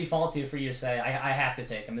second. round does he fall to for you to say I have to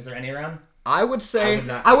take him? Is there any round? I would say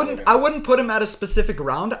I would not I wouldn't put him at a specific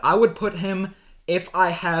round. I would put him if I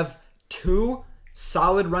have two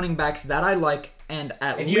solid running backs that I like and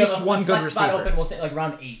at If you least have a one good flex spot receiver. open, we'll say like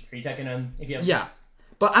round 8. Are you taking him? If you have Yeah.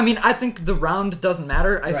 But I mean, I think the round doesn't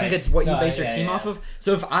matter. I think Right. it's what you No, base your yeah, team yeah. off of.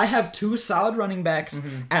 So if I have two solid running backs,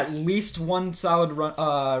 at least one solid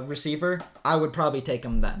receiver, I would probably take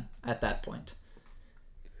him then at that point.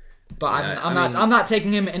 But Yeah, I'm not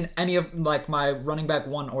taking him in any of like my running back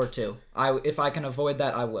 1 or 2. If I can avoid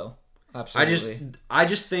that, I will. Absolutely. I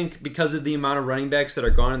just think because of the amount of running backs that are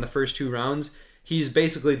gone in the first 2 rounds, he's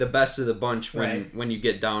basically the best of the bunch when you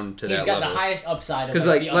get down to he's that got level. the highest upside of Because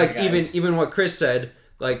the other guys. even what Chris said,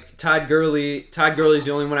 like Todd Gurley's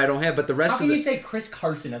the only one I don't have, but the rest How of can the you say Chris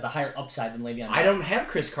Carson has a higher upside than Le'Veon Bell? I don't have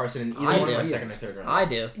Chris Carson in I either one of do. my second or third rounds. I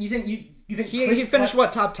do. You think He Chris finished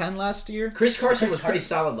what, top 10 last year? Chris Carson Chris was pretty Carson-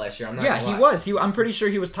 solid last year. I'm not. Yeah, gonna he lie. was. I'm pretty sure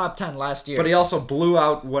he was top 10 last year. but he also blew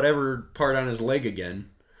out whatever part on his leg again.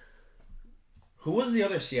 Who was the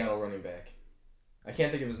other Seattle running back? I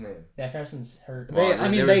can't think of his name. Yeah, Carson's hurt. Well,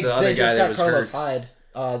 there was the other they guy just that got was Carlos hurt.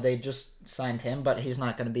 Hyde. They just signed him, but he's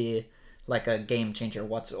not going to be like a game changer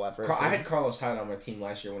whatsoever. I had Carlos Hyde on my team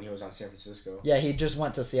last year when he was on San Francisco. Yeah, he just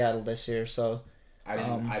went to Seattle this year, so I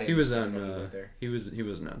didn't. He was know on. he went there. He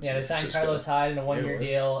wasn't on. Yeah, they San signed Francisco. Carlos Hyde in a Yeah, one-year it was.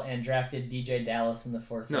 deal and drafted DJ Dallas in the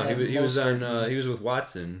 4th No, round. he was on. He was with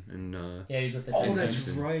Watson and. Yeah, he was with the Oh, Texans.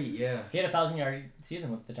 that's right. Yeah. He had a 1,000-yard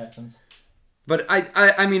season with the Texans. But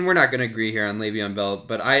I mean, we're not going to agree here on Le'Veon Bell,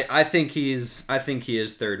 but I think he is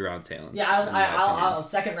third round talent. Yeah, in my opinion. I'll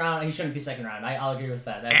second round. He shouldn't be second round. I'll agree with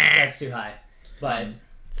that. That's too high. But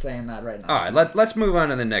saying that right now. All right, let's move on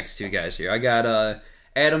to the next 2 guys here. I got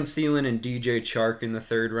Adam Thielen and DJ Chark in the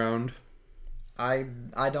 3rd round. I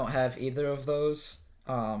don't have either of those.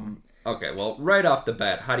 Okay, well, right off the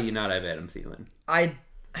bat, how do you not have Adam Thielen?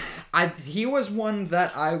 He was one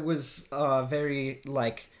that I was very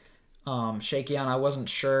shaky on. I wasn't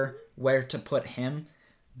sure where to put him,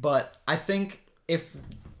 but I think if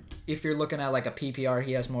you're looking at like a PPR,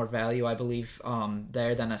 he has more value, I believe,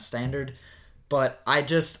 there than a standard. But I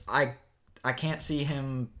can't see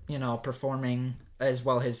him, performing as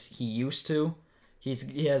well as he used to.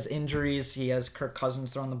 He has injuries. He has Kirk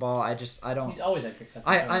Cousins throwing the ball. I don't. he's always had Kirk Cousins.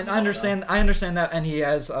 I understand. I understand that, and he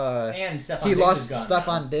has. And Stephon he Diggs lost is gone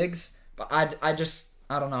Stephon now. Diggs, but I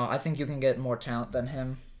don't know. I think you can get more talent than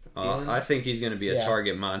him. I think he's going to be a Yeah.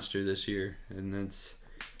 target monster this year, and that's.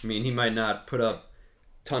 I mean, he might not put up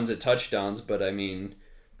tons of touchdowns, but I mean,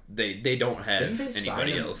 they don't have Didn't they sign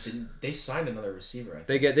anybody him? else. They signed another receiver. I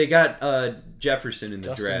think. They got Jefferson in the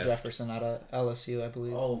Justin draft. Jefferson out of LSU, I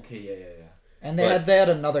believe. Oh, okay. Yeah. And they had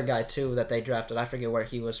another guy too that they drafted. I forget where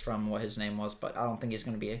he was from, what his name was, but I don't think he's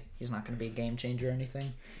not going to be a game changer or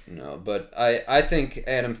anything. No, but I think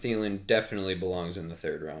Adam Thielen definitely belongs in the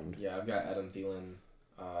 3rd round. Yeah, I've got Adam Thielen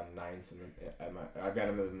ninth. I've got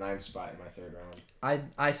him in the 9th spot in my 3rd round.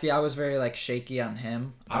 I see. I was very shaky on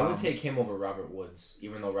him. I would take him over Robert Woods,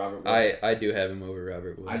 even though Robert Woods. I do have him over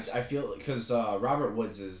Robert Woods. I feel because Robert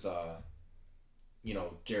Woods is,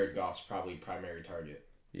 Jared Goff's probably primary target.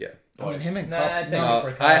 Yeah. I mean, him and Nah, Cup. I'd say no,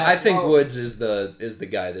 Cooper Kupp. I think Well- Woods is the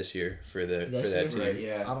guy this year for This that year? team. Right,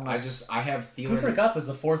 yeah. I don't know. I have Thielen. Cooper Kupp was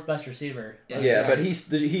the fourth best receiver. Yeah, but he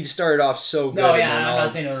started off so good. No, and yeah, then I'm all-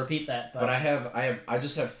 not saying to repeat that. But I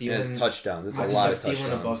just have and his Thielen. touchdowns. It's I a just lot have of Thielen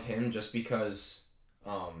touchdowns. above him just because,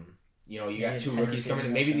 you know, you Yeah, got two 10 rookies coming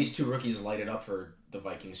in. Maybe receiving these two rookies light it up for the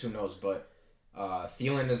Vikings. Who knows? But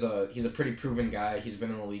Thielen he's a pretty proven guy. He's been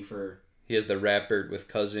in the league for. He has the Rappert with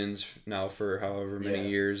Cousins now for however many Yeah.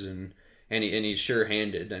 years, and he's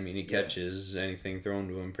sure-handed. I mean, he catches anything thrown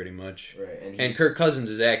to him pretty much. Right, And Kirk Cousins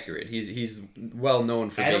is accurate. He's well known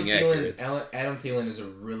for being accurate. Adam Thielen is a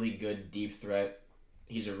really good deep threat.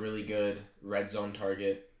 He's a really good red zone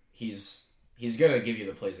target. He's gonna give you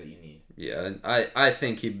the plays that you need. Yeah, and I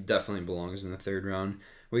think he definitely belongs in the third round.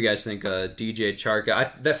 What do you guys think? DJ Chark.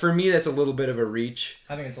 That for me, that's a little bit of a reach.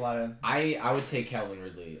 I think it's a lot of. I would take Calvin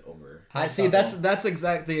Ridley over. I see. That's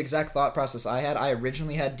the exact thought process I had. I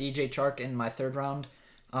originally had DJ Chark in my third round,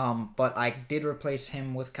 but I did replace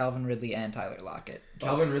him with Calvin Ridley and Tyler Lockett.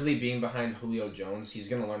 Calvin Ridley being behind Julio Jones, he's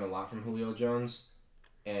going to learn a lot from Julio Jones,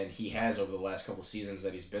 and he has over the last couple seasons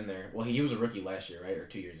that he's been there. Well, he was a rookie last year, right, or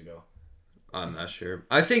 2 years ago. I'm not sure.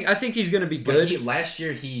 I think he's going to be But good. last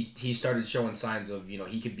year he started showing signs of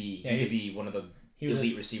he could be one of the was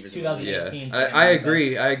elite receivers. 2018. Yeah, I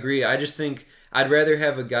agree. I just think I'd rather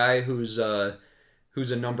have a guy who's a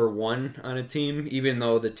number one on a team, even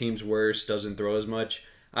though the team's worse, doesn't throw as much.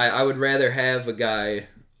 I would rather have a guy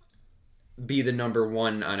be the number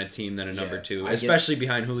one on a team than a number two, especially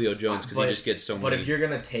behind Julio Jones because he just gets so many. But if you're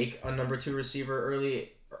gonna take a number two receiver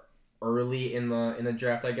early in the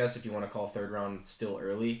draft, I guess if you want to call third round still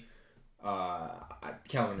early,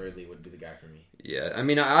 Calvin Ridley would be the guy for me. Yeah, I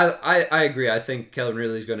mean, I agree. I think Calvin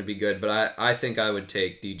Ridley's going to be good, but I think I would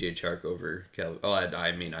take DJ Chark over Calvin. Oh,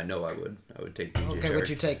 I mean, I know I would. I would take DJ Chark. Okay, would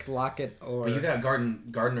you take Lockett or? But you got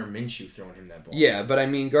Gardner Minshew throwing him that ball. Yeah, but I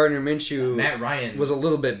mean, Gardner Minshew Matt Ryan was a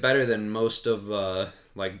little bit better than most of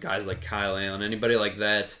like guys like Kyle Allen, anybody like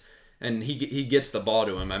that, and he gets the ball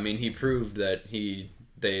to him. I mean, he proved that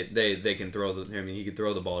they can throw the. I mean, he could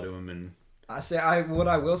throw the ball to him and. What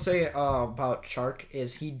I will say about Chark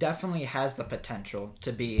is he definitely has the potential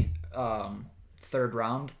to be third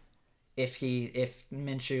round if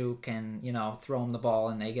Minshew can throw him the ball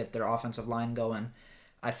and they get their offensive line going.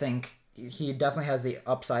 I think he definitely has the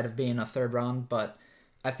upside of being a third round, but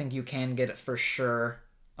I think you can get it for sure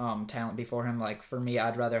talent before him. Like for me,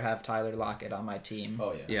 I'd rather have Tyler Lockett on my team.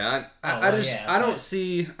 Oh yeah. Yeah, yeah, I don't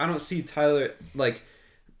see Tyler, like,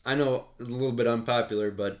 I know it's a little bit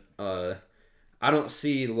unpopular, but I don't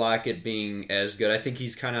see Lockett being as good. I think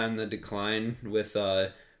he's kind of on the decline with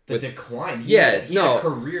decline. He had a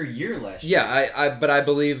career year last year. Yeah, but I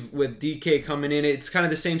believe with DK coming in, it's kind of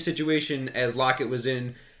the same situation as Lockett was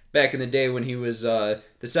in back in the day when he was the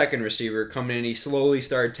second receiver coming in. He slowly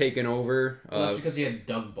started taking over. Well, that's because he had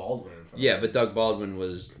Doug Baldwin in front of him. Yeah, but Doug Baldwin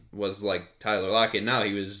was like Tyler Lockett. Now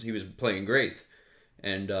he was playing great,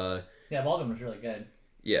 and yeah, Baldwin was really good.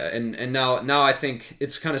 yeah, and now I think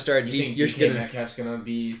it's kind of started. You think DK Metcalf's gonna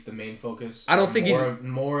be the main focus? I don't think he's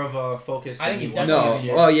more of a focus. I think he's was definitely last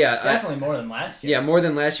year? well, yeah, Definitely more than last year. yeah, more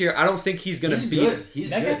than last year. I don't think he's gonna He's beat. good.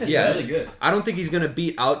 He's Metcalf good. is He's good. really good. I don't think he's gonna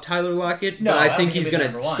beat out Tyler Lockett, No, but I I don't think think he's he'll be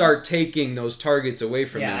gonna number one. start taking those targets away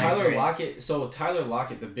from Yeah, him. I Tyler agree. Lockett. So Tyler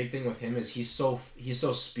Lockett, the big thing with him is he's so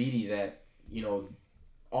speedy that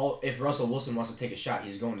if Russell Wilson wants to take a shot,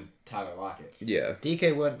 he's going to Tyler Lockett. Yeah,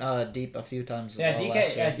 DK went deep a few times. Yeah, as well DK.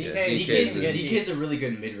 last Yeah, year. DK. DK's a really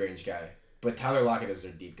good mid-range guy, but Tyler Lockett is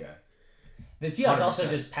their deep guy. The Seahawks also 100%.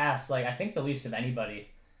 just passed I think the least of anybody,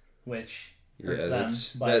 which hurts Yeah, them.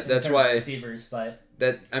 that's- But that's in terms why- of receivers. But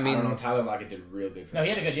I I mean, don't know. Tyler Lockett did real good for no, them he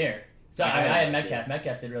had a good last year. So I I had had him last Metcalf. year.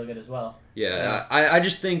 Metcalf did really good as well. yeah, I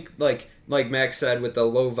just think like Max said with the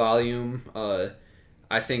low volume,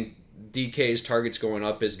 I think DK's targets going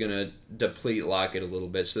up is gonna deplete Lockett a little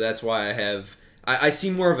bit. So that's why I see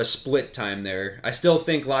more of a split time there. I still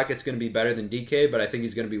think Lockett's going to be better than DK, but I think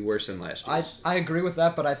he's going to be worse than last year. I agree with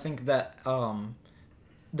that, but I think that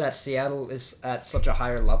that Seattle is at such a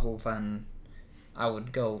higher level than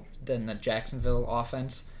the Jacksonville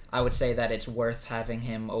offense. I would say that it's worth having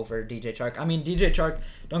him over DJ Chark. I mean, DJ Chark,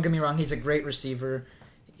 don't get me wrong, he's a great receiver.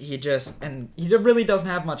 He really doesn't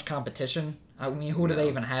have much competition. I mean, who do they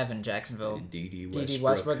even have in Jacksonville? D.D.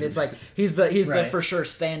 Westbrook. It's like he's the Right. for sure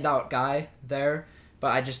standout guy there,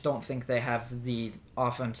 but I just don't think they have the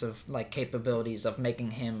offensive capabilities of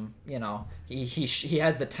making him. He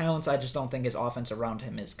has the talents. I just don't think his offense around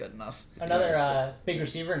him is good enough. Another big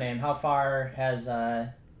receiver name. How far has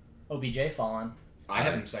OBJ fallen? I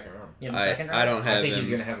have him second round. You have him second round? I don't have I think him. he's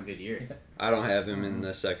gonna have a good year. I don't have him in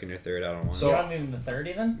the second or third. I don't want So him. you don't have him in the third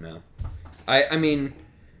even? No. I mean,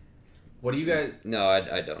 What do you guys? no,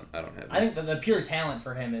 I don't. I don't have him. I think the pure talent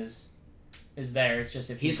for him is there. It's just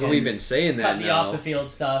if he's Well, we've been saying that cut the now. off the field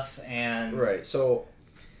stuff and Right. So,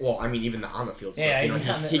 well, I mean, even the on the field stuff. Yeah, you know, even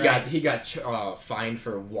on the- he right. got fined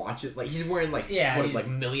for watches. Like he's wearing like Yeah, what, he's- like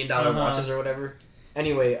 $1 million Uh-huh. watches or whatever.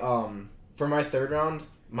 Anyway, for my third round,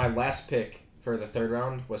 my last pick for the third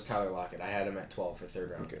round was Tyler Lockett. I had him at 12 for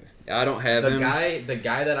third round. Okay. I don't have The him.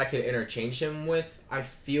 guy that I could interchange him with, I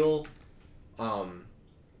feel,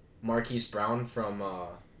 Marquise Brown from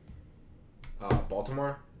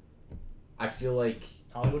Baltimore. I feel like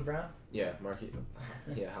Hollywood Brown.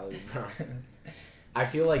 Hollywood Brown. I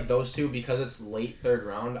feel like those two, because it's late third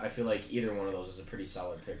round, I feel like either one of those is a pretty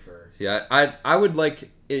solid pick for. Yeah, I would like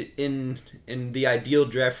it in the ideal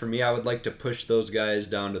draft for me. I would like to push those guys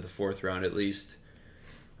down to the fourth round at least.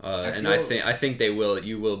 And I think they will.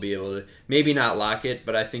 You will be able to maybe not Lockett,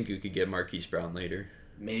 but I think you could get Marquise Brown later.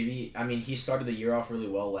 Maybe. I mean, he started the year off really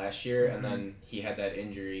well last year, and then he had that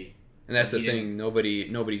injury. And that's the thing.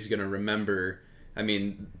 Nobody's gonna remember. I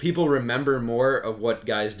mean, people remember more of what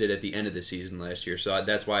guys did at the end of the season last year. So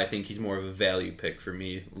that's why I think he's more of a value pick for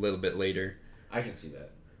me a little bit later. I can see that.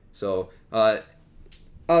 So,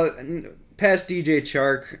 past DJ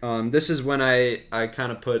Chark, this is when I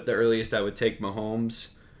kind of put the earliest I would take Mahomes.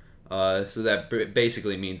 So that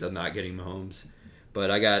basically means I'm not getting Mahomes.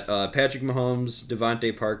 But I got Patrick Mahomes,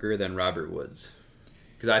 Devontae Parker, then Robert Woods.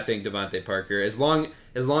 Because I think Devontae Parker, as long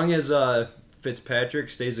as Fitzpatrick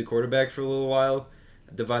stays the quarterback for a little while,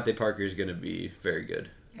 Devontae Parker is going to be very good.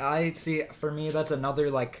 I see. For me, that's another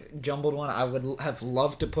jumbled one. I would have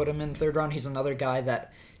loved to put him in third round. He's another guy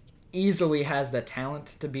that easily has the talent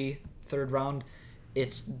to be third round.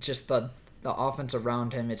 It's just the offense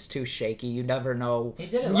around him. It's too shaky. You never know. He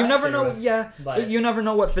did it You last never year know. with- but- You never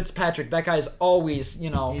know what Fitzpatrick. That guy's always. He's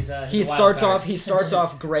a He wild starts card.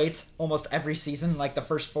 off great almost every season, like the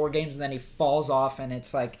first 4 games, and then he falls off, and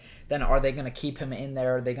it's like, then are they going to keep him in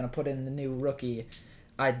there? Are they going to put in the new rookie?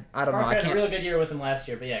 I don't know. Parker I had a can't. real good year with him last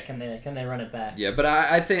year, but yeah, can they run it back? Yeah, but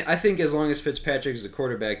I think as long as Fitzpatrick is the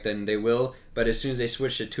quarterback, then they will. But as soon as they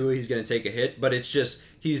switch to Tua, he's going to take a hit. But it's just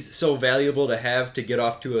he's so valuable to have to get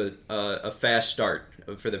off to a fast start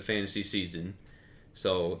for the fantasy season.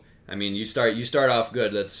 So I mean, you start off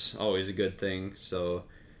good. That's always a good thing. So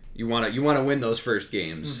you want to win those first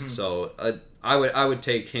games. Mm-hmm. So I would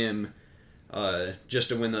take him. Just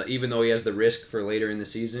to win even though he has the risk for later in the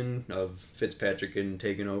season of Fitzpatrick and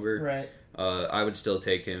taking over, Right. I would still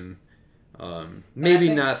take him. Maybe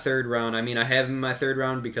think- not third round. I mean, I have him in my third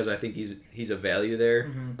round because I think he's a value there.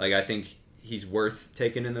 Mhm. Like I think he's worth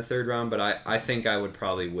taking in the third round, but I think I would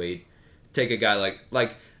probably wait. Take a guy like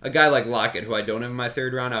Lockett, who I don't have in my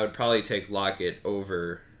third round. I would probably take Lockett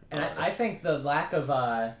over. And I think the lack of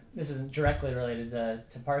this isn't directly related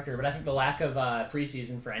to Parker, but I think the lack of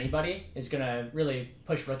preseason for anybody is going to really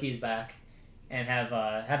push rookies back and have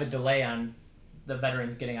a delay on the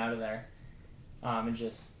veterans getting out of there. And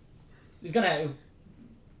just he's going to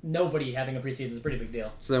nobody having a preseason is a pretty big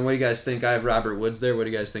deal. So then, what do you guys think? I have Robert Woods there. What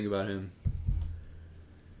do you guys think about him?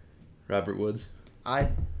 Robert Woods. I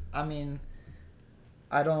mean,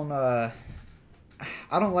 I don't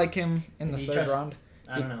like him in the Do you third trust- round.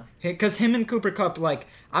 I don't know. Because him and Cooper Kupp,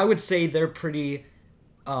 I would say they're pretty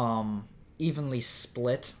evenly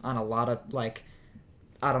split on a lot of,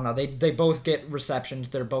 I don't know. They both get receptions.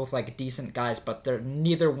 They're both, decent guys, but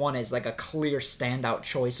neither one is, a clear standout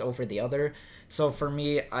choice over the other. So, for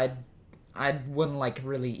me, I wouldn't like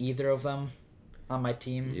really either of them on my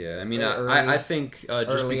team. Yeah, I mean, Early- I think just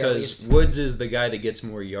early at because least. Woods is the guy that gets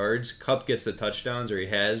more yards, Kupp gets the touchdowns, or he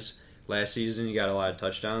has last season. He got a lot of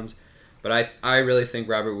touchdowns. But I really think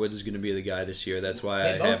Robert Woods is going to be the guy this year. That's why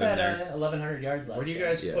I They both have him had there. 1,100 yards last Where do you year.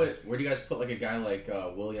 guys Yeah. put like a guy like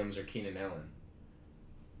Williams or Keenan Allen?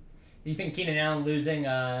 Do you think Keenan Allen losing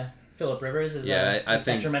Phillip Rivers is I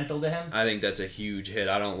think- detrimental to him? I think that's a huge hit.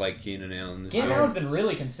 I don't like Keenan Allen this Keenan year. Allen's been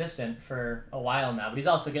really consistent for a while now, but he's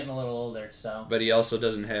also getting a little older, so. But he also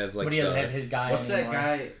doesn't have But he doesn't have his guy What's anymore.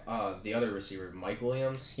 that guy? The other receiver, Mike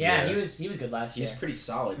Williams. Yeah, Yeah. he was good last year. He's pretty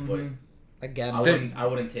solid, Mhm. Again, I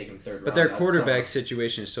wouldn't take him third round. But their That's quarterback not-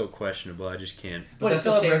 situation is so questionable. I just can't. But that's is the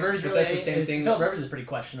Phillip same- Rivers but really? that's the same thing- Phillip Rivers is pretty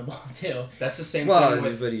questionable too. That's the same Well, thing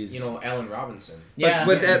with but he's- Allen Robinson. Yeah,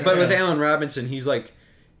 But with yeah. Allen Robinson, he's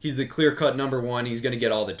the clear cut number one. He's going to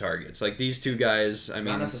get all the targets. Like these two guys, I mean,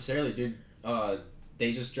 Not necessarily, dude.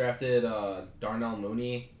 They just drafted Darnell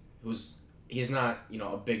Mooney, he's not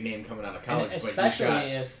a big name coming out of college, And but especially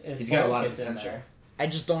if he's got a Foles lot of gets in potential. there. I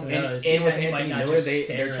just don't. Who And, knows? and with He might Anthony not Miller, just they're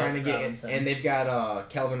stare trying to at get Robinson. and they've got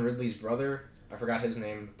Calvin Ridley's brother. I forgot his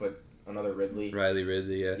name, but another Ridley. Riley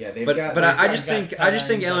Ridley, yeah. Yeah, they've but got- but they've I got just think tight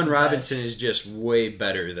Allen ends Robinson is just way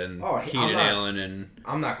better than Oh, I'm Keenan not- Allen and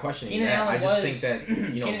I'm not questioning Keenan that. Allen I just was- think that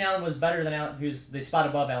Keenan Allen was better than Allen, who's the spot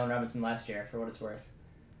above Allen Robinson last year, for what it's worth.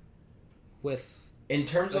 with in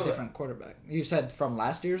terms a of different quarterback. You said from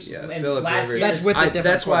last year's. yeah, And Philip last Rivers. year's- That's with a different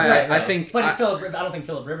That's why quarterback. I think But it's Philip. I don't think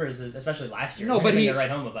Philip Rivers is, especially last year. No, but anything he- to write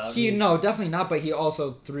home about. He He's- no, definitely not. But he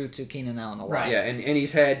also threw to Keenan Allen a lot. Right. yeah, and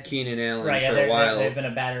he's had Keenan Allen Right, yeah, for a while. they've been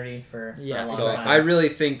a battery for Yeah, a long So time. I really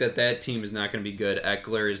think that team is not going to be good.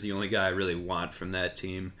 Eckler is the only guy I really want from that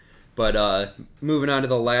team. But moving on to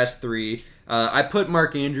the last three, I put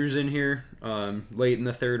Mark Andrews in here late in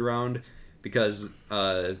the third round because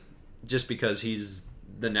just because he's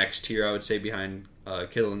the next tier, I would say, behind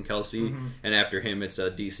Kittle and Kelsey, Mhm. and after him, it's a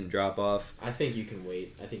decent drop off. I think you can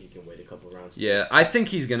wait. I think you can wait a couple rounds. Yeah, I think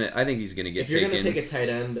he's gonna get If you're taken. going to take a tight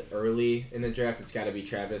end early in the draft, it's got to be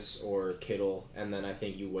Travis or Kittle, and then I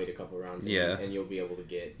think you wait a couple rounds. Yeah. And you'll be able to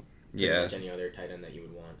get pretty Yeah, much any other tight end that you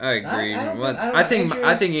would want. I agree. I don't Well, think- I don't I know, think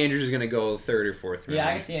Andrews- Andrews is gonna go third or fourth round. Yeah,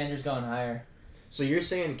 I could see Andrews going higher. So you're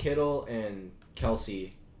saying Kittle and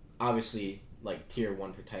Kelsey, obviously, like tier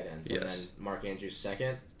 1 for tight ends, and Yes. then Mark Andrews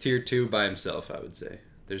second. Tier 2 by himself, I would say.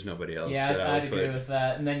 There's nobody else Yeah, that I I'd would agree put. with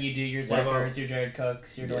that. And then you do your Zach about- Ertz, your Jared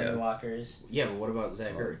Cooks, your Delaney Yeah. Walkers. Yeah, but what about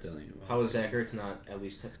Zach Oh, Ertz? Delaney Walker. How is Zach Ertz not at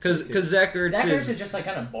least? Because Zach Ertz Zach Ertz is is just like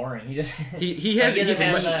kind of boring. He just he has He doesn't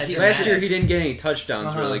have the he- he's last year he dramatics. didn't get any touchdowns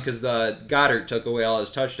Uh-huh. really because the Goddard took away all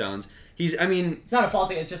his touchdowns. I mean It's not a fault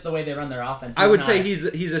thing. It's just the way they run their offense. I would not- say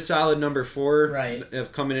he's a solid number 4 Right.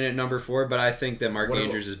 of coming in at number 4, but I think that Mark What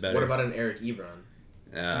Andrews about- is better. What about an Eric Ebron?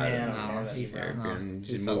 I Yeah, don't I don't know. care about he Ebron. fell. No, He's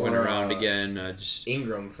he fell. moving Or, around again. Just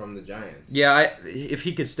Ingram from the Giants. yeah, if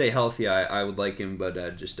he could stay healthy, I would like him, but I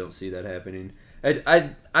just don't see that happening.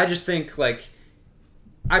 I just think like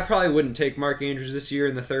I probably wouldn't take Mark Andrews this year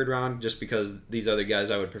in the third round just because these other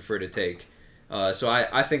guys I would prefer to take. So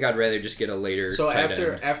I think I'd rather just get a later. So tight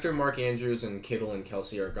after end. after Mark Andrews and Kittle and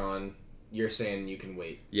Kelsey are gone, you're saying you can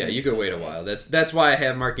wait. Yeah, you could wait a while. That's why I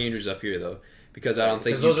have Mark Andrews up here though, because I don't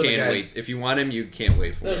think Because you those are the can guys- wait. If you want him, you can't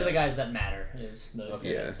wait for Those him. are the guys that matter. Is those Okay.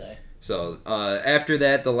 two, Yeah. I'd say. So after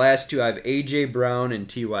that, the last two I have AJ Brown and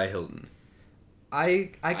T.Y. Hilton. I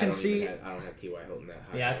can don't see. even have- I don't have T.Y. Hilton that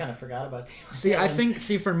high. Yeah, I kind of forgot about T.Y. See, I think.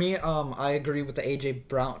 See, for me, I agree with the AJ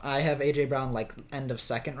Brown. I have AJ Brown like end of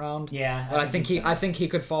second round. Yeah, But I think he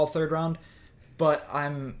could fall third round. But I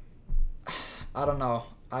don't know.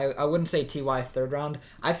 I wouldn't say Ty third round.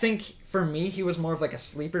 I think for me he was more of like a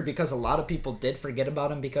sleeper because a lot of people did forget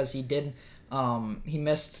about him because he did he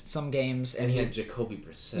missed some games and he had Jacoby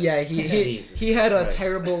Brissett. yeah he Jesus he had a Christ.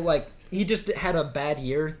 terrible like he just had a bad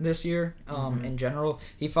year this year in general.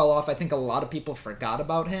 He fell off. I think a lot of people forgot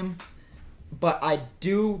about him. But I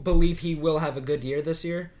do believe he will have a good year this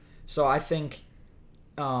year. So I think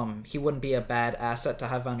he wouldn't be a bad asset to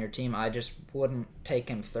have on your team. I just wouldn't take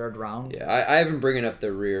him third round. Yeah, I have him bringing up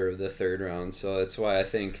the rear of the third round, so that's why I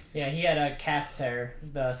think. Yeah, he had a calf tear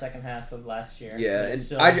the second half of last year. Yeah, But and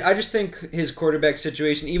still- I just think his quarterback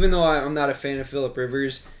situation, even though I'm not a fan of Phillip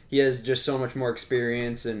Rivers, he has just so much more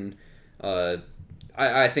experience, and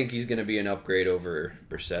I think he's going to be an upgrade over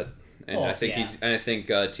Brissett. And Oh, I think yeah. I think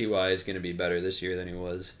Ty is going to be better this year than he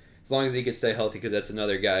was, as long as he can stay healthy, because that's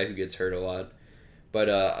another guy who gets hurt a lot. But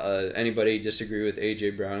anybody disagree with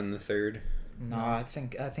AJ Brown in the third? No, I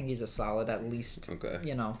think he's a solid at least. Okay.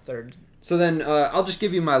 Third. So then I'll just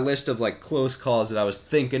give you my list of like close calls that I was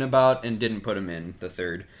thinking about and didn't put him in the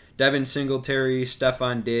third. Devin Singletary,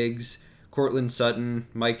 Stephon Diggs, Cortland Sutton,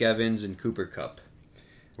 Mike Evans, and Cooper Kupp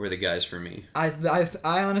were the guys for me. I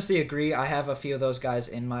honestly agree. I have a few of those guys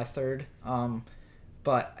in my third.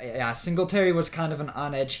 But yeah, Singletary was kind of an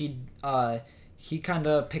on edge. He kind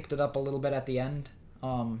of picked it up a little bit at the end,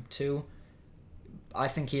 too. I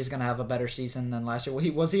think he's gonna have a better season than last year.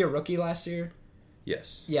 Was he a rookie last year?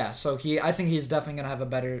 Yes. Yeah, so I think he's definitely gonna have a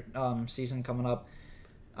better season coming up.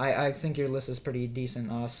 I think your list is pretty decent.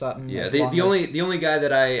 Sutton. Yeah. as The long as- the only guy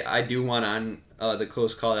that I do want on the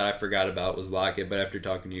close call that I forgot about was Lockett, but after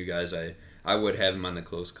talking to you guys, I would have him on the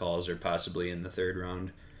close calls or possibly in the third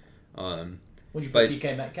round. Would you but- put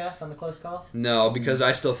DK Metcalf on the close calls? No, because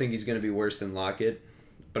I still think he's going to be worse than Lockett,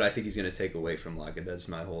 but I think he's going to take away from Lockett. That's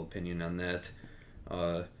my whole opinion on that.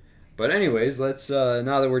 But anyways, let's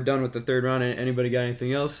now that we're done with the third round, anybody got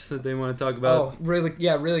anything else that they want to talk about? Oh,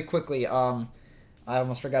 really quickly. I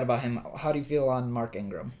almost forgot about him. How do you feel on Mark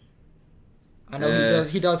Ingram? I know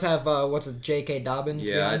he does have J.K. Dobbins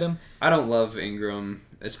behind him. I don't love Ingram,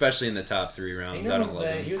 especially in the top 3 rounds. Ingram I don't love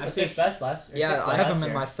him. He was I the think- fifth best last. Or Yeah, sixth I have last him in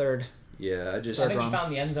year. my third. Yeah, I think he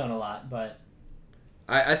found the end zone a lot, but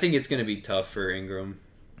I think it's going to be tough for Ingram.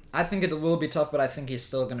 I think it will be tough, but I think he's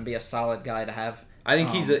still going to be a solid guy to have. I think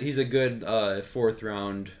he's a good fourth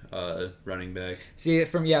round running back. See,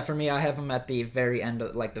 for me, I have him at the very end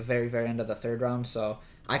of the very end of the third round, so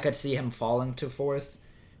I could see him falling to fourth,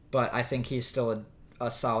 but I think he's still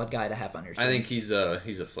a solid guy to have on your team. I think he's a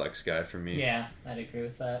flex guy for me. yeah, I'd agree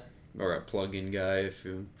with that. Or a plug-in guy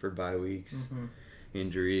for bye weeks,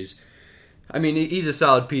 injuries. I mean, he's a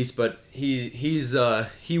solid piece, but he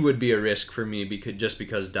would be a risk for me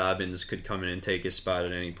because Dobbins could come in and take his spot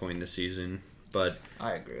at any point in the season. But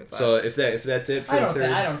I agree with that. So if that's it for the third,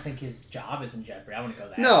 I don't think his job is in jeopardy. I wouldn't go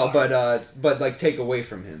that. No, far. but like take away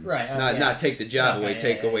from him, right? Not take the job Okay, away,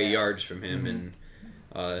 take away yeah. yards from him, and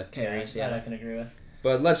carries. That I can agree with.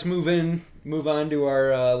 But let's move on to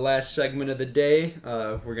our last segment of the day.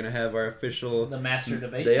 We're gonna have our official The master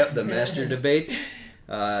debate. The master debate.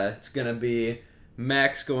 It's gonna be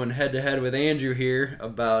Max going head to head with Andrew here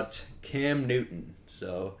about Cam Newton.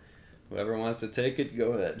 So whoever wants to take it,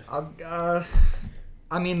 go ahead.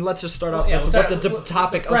 I mean, let's just start off we'll with start what the with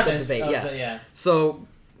topic the of the premise debate. of Yeah. So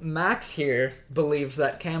Max here believes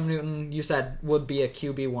that Cam Newton, you said, would be a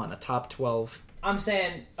QB1, a top 12. I'm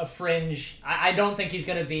saying a fringe. I don't think he's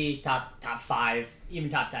going to be top 5, even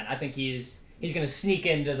top 10. I think he's going to sneak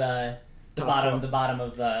into the bottom 12. the bottom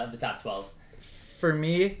of the top 12. For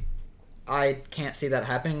me, I can't see that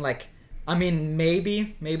happening. I mean,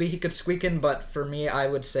 maybe he could squeak in, but for me, I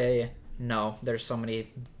would say no. There's so many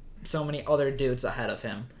other dudes ahead of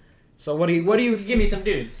him. So what do you give me some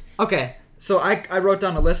dudes? Okay, so I wrote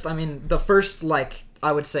down a list. I mean, the first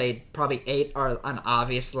I would say probably 8 are an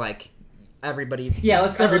obvious everybody. Yeah,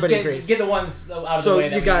 let's agrees. get the ones out of the way. So that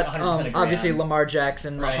you we got 100% agree obviously on. Lamar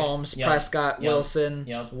Jackson, Right. Mahomes, Yep. Prescott, Yep. Wilson,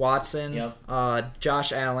 Yep. Watson, Yep.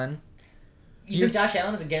 Josh Allen. You think Josh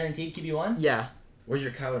Allen is a guaranteed QB1? Yeah. Where's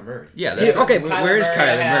your Kyler Murray? Yeah, that's okay. Where is Kyler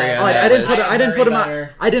Kyler Murray? Murray? Oh, on that I didn't list? put I didn't put him on.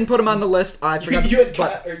 Better. I didn't put him on the list. I forgot.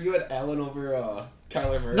 You had Allen over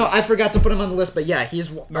Kyler Murray? No, I forgot to put him on the list. But yeah, he's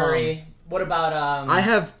Murray. What about I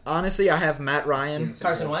have Matt Ryan,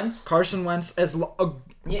 Carson Wentz? Carson Wentz as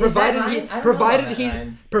Yeah, provided Matt he Ryan? I don't know provided about he Matt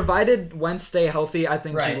Ryan. provided Wentz stay healthy. I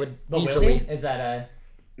think Right. he would But will easily. he? Is that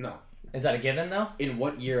No. a given though? In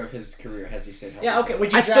what year of his career has he stayed healthy? Yeah, okay.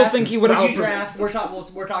 Would you I draft, still think he would you outperform- draft?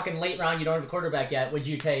 We're talking late round. You don't have a quarterback yet. Would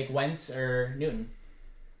you take Wentz or Newton?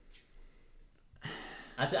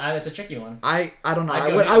 That's a tricky one. I don't know. I'd I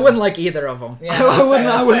go wouldn't Newton. like either of them. Yeah, I that's wouldn't.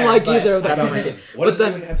 fair, I wouldn't that's like fair, either of but- that on my team. What But does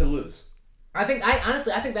then Newton have to lose? I think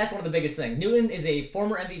that's one of the biggest things. Newton is a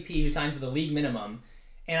former MVP who signed for the league minimum,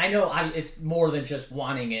 and I know it's more than just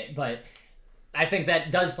wanting it, but I think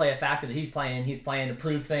that does play a factor that he's playing to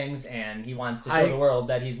prove things, and he wants to show the world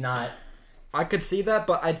that he's not. I could see that,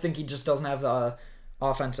 but I think he just doesn't have the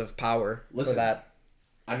offensive power for Listen. that.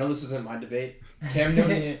 I know this isn't my debate. Cam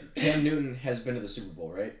Newton has been to the Super Bowl,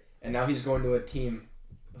 right? And now he's going to a team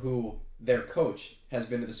who their coach has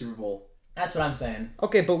been to the Super Bowl. That's what I'm saying.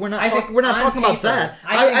 Okay, but we're not I think talking on about paper, that.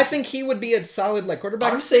 I I think he would be a solid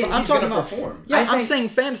quarterback. I'm saying but he's talking gonna about perform. Yeah, I I'm think- saying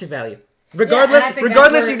fantasy value. I Regardless, think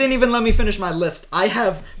that's where- you didn't even let me finish my list. I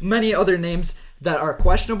have many other names that are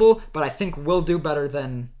questionable, but I think will do better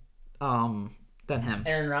than him.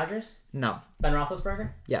 Aaron Rodgers, No. Ben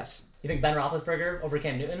Roethlisberger. Yes. You think Ben Roethlisberger over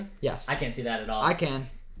Cam Newton? Yes. I can't see that at all. I can.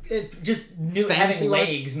 Just Newton having Fantasy-wise?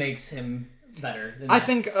 legs makes him better. Than I that.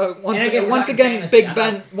 think And again, we're once talking again fantasy.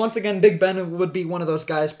 Big Ben would be one of those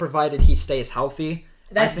guys provided he stays healthy.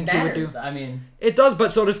 that I think he would matters, do. though. I mean, It does,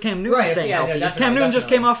 but so does Cam Newton Right, staying yeah, no, healthy. definitely, Cam Newton just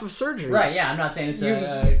definitely. came off of surgery. right? Yeah, I'm not saying it's You-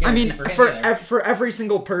 a. I mean, guarantee for him either. for every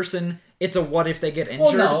single person, it's a what if they get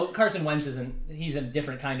injured. Well, no, Carson Wentz isn't. He's a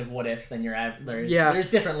different kind of what if than your average. Yeah. There's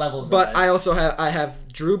different levels. But of it. I also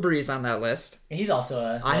have Drew Brees on that list. He's also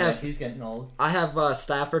a. I have- He's getting old. I have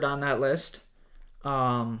Stafford on that list.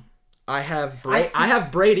 I have I- I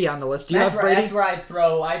have Brady on the list. Do you have Brady? That's where I'd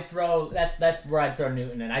throw. That's where I'd throw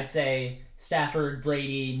Newton, and I'd say Stafford,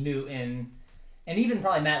 Brady, Newton, and even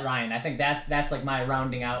probably Matt Ryan. I think that's like my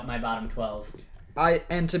rounding out my bottom 12.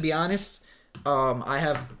 And to be honest, I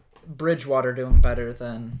have Bridgewater doing better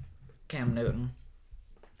than Cam Newton.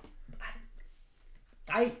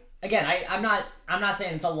 I'm not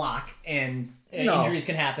saying it's a lock and No. injuries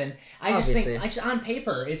can happen. I just Obviously. think on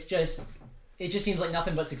paper it just seems like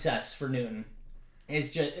nothing but success for Newton. And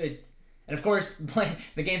of course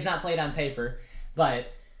the game's not played on paper,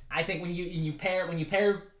 but I think when you pair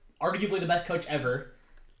arguably the best coach ever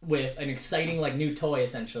with an exciting new toy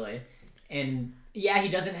essentially, and yeah, he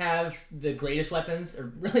doesn't have the greatest weapons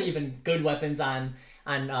or really even good weapons on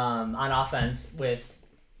offense with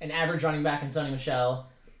an average running back in Sonny Michel.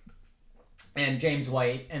 and James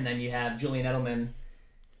White, and then you have Julian Edelman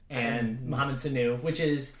and Mohamed Sanu, which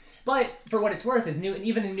is, but for what it's worth, is Newton,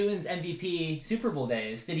 even in Newton's MVP Super Bowl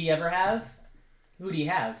days, did he ever have? Who did he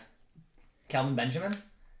have? Kelvin Benjamin?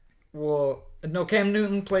 Well, no, Cam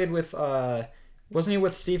Newton played with, wasn't he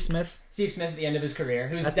with Steve Smith? Steve Smith at the end of his career,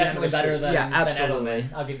 who's At the end of definitely his better career. than, Yeah, than absolutely.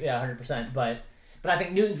 Edelman. I'll give 100%. But I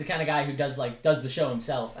think Newton's the kind of guy who does the show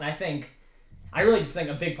himself, and I really just think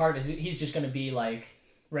a big part of it is he's just going to be like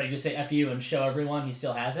ready to say F you and show everyone he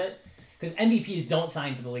still has it, because MVPs don't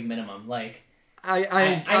sign for the league minimum. Like, I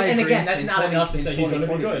and agree. again, that's not enough to say he's going to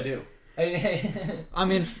be good. Do. I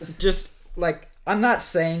mean, just like, I'm not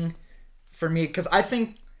saying for me, because I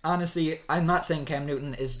think, honestly, I'm not saying Cam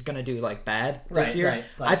Newton is going to do like bad this Right, year. right,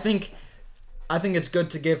 but- I think it's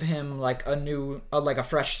good to give him like a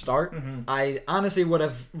fresh start. Mm-hmm. I honestly would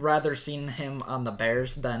have rather seen him on the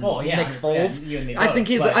Bears than Oh, yeah, Nick Foles. yeah, you and me I both, think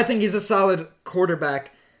he's but- I think he's a solid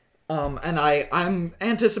quarterback. And I'm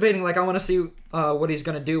anticipating, like, I want to see what he's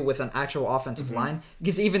going to do with an actual offensive Mm-hmm. line,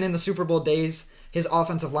 because even in the Super Bowl days, his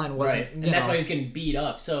offensive line wasn't. right, and you that's know, why he's getting beat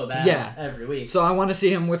up so bad Yeah. every week. so I want to see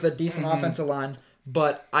him with a decent Mm-hmm. offensive line,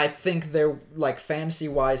 but I think they're like fantasy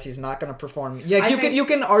wise, he's not going to perform. Yeah, you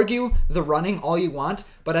can argue the running all you want,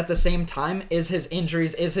 but at the same time, is his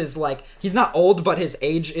injuries, is his like he's not old, but his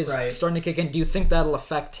age is Right. starting to kick in. Do you think that'll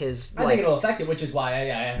affect his? I think it'll affect it, which is why I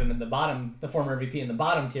have him in the bottom, the former MVP in the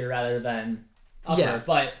bottom tier rather than upper. Yeah.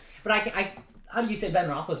 But I how do you say Ben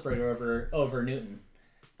Roethlisberger over Newton?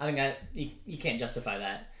 I think that you can't justify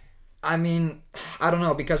that. I mean, I don't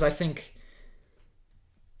know, because I think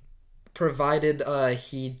provided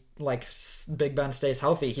he like Big Ben stays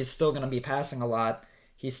healthy, he's still gonna be passing a lot.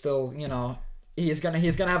 He's still, he's gonna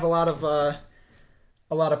have a lot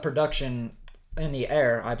of production in the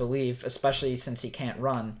air, I believe, especially since he can't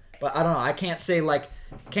run. But I don't know. I can't say like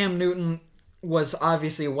Cam Newton was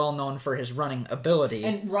obviously well known for his running ability.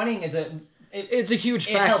 And running is It's a huge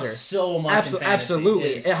it factor. helps so much. In fantasy. Absolutely,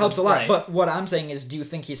 it helps a lot. Right. But what I'm saying is, do you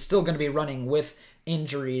think he's still going to be running with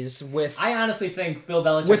injuries? With I honestly think Bill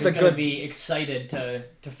Belichick With is a going to good- be excited to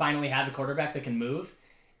finally have a quarterback that can move.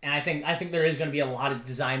 And I think there is going to be a lot of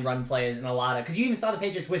design run plays and a lot of, because you even saw the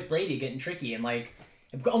Patriots with Brady getting tricky and like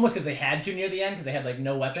almost because they had to near the end because they had like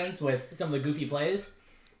no weapons with some of the goofy plays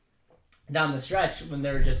down the stretch when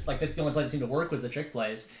they were just like, that's the only play that seemed to work was the trick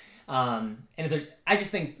plays. And I just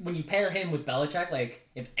think when you pair him with Belichick, like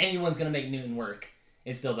if anyone's going to make Newton work,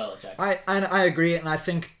 it's Bill Belichick. I agree, and I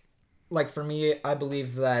think, like, for me, I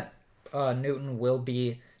believe that Newton will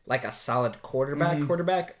be like a solid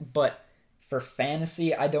quarterback, but for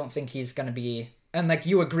fantasy, I don't think he's going to be. And like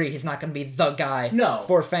you agree, he's not going to be the guy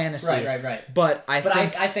for fantasy. Right. But I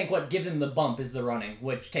think what gives him the bump is the running,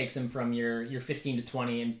 which takes him from your 15 to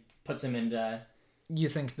 20 and puts him into. You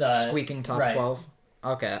think the squeaking top right. 12?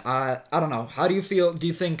 Okay, I don't know. How do you feel? Do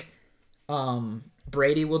you think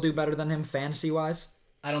Brady will do better than him fantasy wise?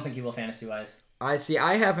 I don't think he will fantasy wise. I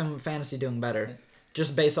have him fantasy doing better,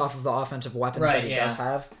 just based off of the offensive weapons that he does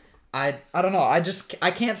have. I don't know.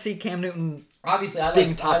 I can't see Cam Newton. Obviously, I being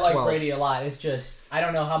like top 12. Brady a lot. It's just I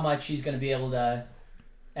don't know how much he's going to be able to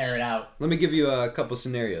air it out. Let me give you a couple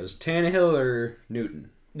scenarios: Tannehill or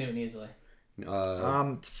Newton. Newton easily.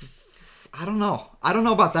 I don't know. I don't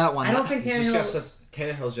know about that one. I don't think He's just got Tannehill. such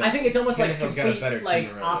Tannehill's. I think it's almost like Tannehill's got a better complete team like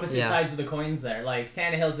around him. opposite sides of the coins there. Like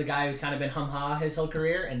Tannehill's the guy who's kind of been hum-ha his whole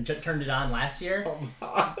career and turned it on last year.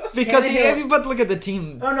 because Tannehill- but look at the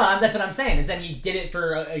team. Oh no, that's what I'm saying. Is that he did it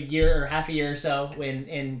for a year or half a year or so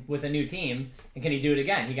in with a new team, and can he do it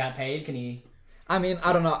again? He got paid. Can he? I mean,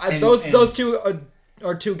 I don't know. And- Those two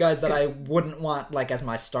are two guys that I wouldn't want like as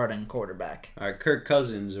my starting quarterback. All right, Kirk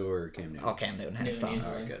Cousins or Cam Newton. Oh, Cam Newton hands Newton down.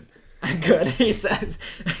 easily. All right, good. Good, he says.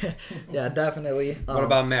 Yeah, definitely. What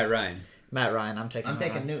about Matt Ryan? Matt Ryan? I'm taking. I'm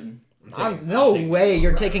Matt taking Ryan. Newton. No way,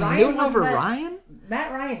 you're taking Ryan Newton wasn't over that- Ryan?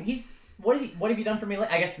 Matt Ryan, he's what have you done for me?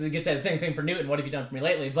 I guess you could say the same thing for Newton. What have you done for me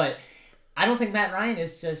lately? But I don't think Matt Ryan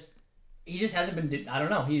is just. He just hasn't been. I don't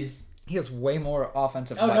know. He has way more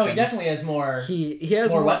offensive. Oh weapons. no, he definitely has more. He has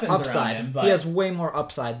more more weapons around upside. him, but- He has way more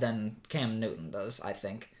upside than Cam Newton does. I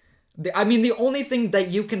think. The only thing that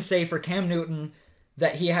you can say for Cam Newton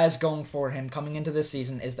that he has going for him coming into this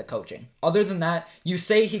season is the coaching. Other than that, you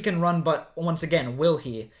say he can run, but once again, will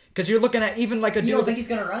he? Because you're looking at even like a You dude. don't think he's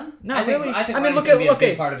gonna run? Not think, really. I think I mean, Ryan's look gonna at be a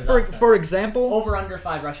big part of his offense. for example. Over under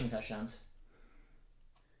 5 rushing touchdowns.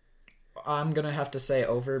 I'm gonna have to say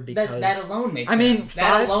over because That alone makes. I mean, sense.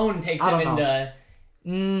 that 5? alone takes I him don't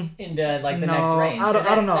into like the no, next range.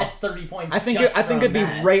 I don't know. That's 30 points. I think just it'd from be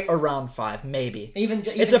that. right around 5, maybe. Even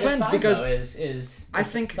It depends just 5, because though, is I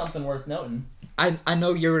think- something worth noting. I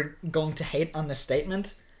know you're going to hate on this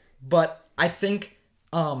statement, but I think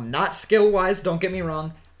Not skill-wise, don't get me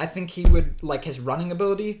wrong. I think he would, like, his running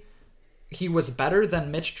ability, he was better than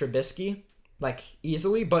Mitch Trubisky, like,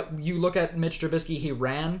 easily. But you look at Mitch Trubisky, he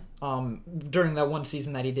ran during that one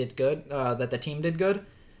season that he did good, that the team did good.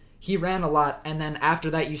 He ran a lot, and then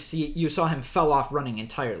after that, you saw him fell off running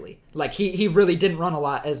entirely. Like, he really didn't run a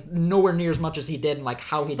lot, as nowhere near as much as he did, and like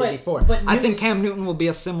how he did before. But I think Cam Newton will be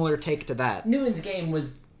a similar take to that. Newton's game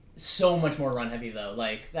was so much more run heavy though.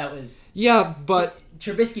 Like that was Yeah, but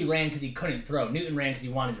Trubisky ran because he couldn't throw. Newton ran because he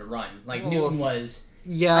wanted to run. Like Well, Newton was.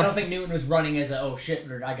 yeah, I don't think Newton was running as a oh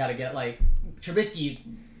shit, or I gotta get like Trubisky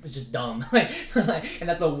was just dumb. and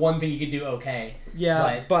that's the one thing you could do okay.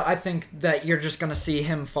 yeah, but I think that you're just gonna see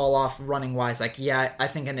him fall off running wise. Like, yeah, I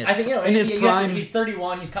think in his prime, he's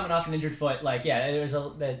 31. He's coming off an injured foot. Like, yeah, there's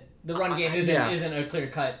the run game isn't a clear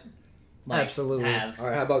cut. Like, Absolutely. Have. All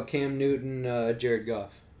right, how about Cam Newton, Jared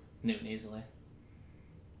Goff? Newton easily.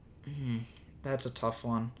 That's a tough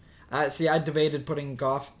one. See, I debated putting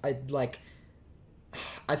Goff.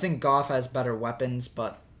 I think Goff has better weapons,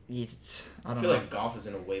 but I don't feel know. like Goff is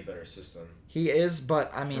in a way better system. He is,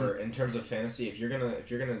 but I mean, in terms of fantasy, if you're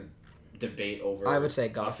gonna debate over, I would say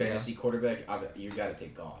Goff. a fantasy quarterback, you got to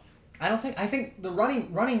take Goff. I think the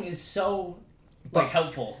running is so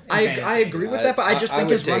helpful. In I fantasy. agree with that, but I just I think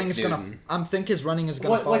would his running is take gonna. Newton. I think his running is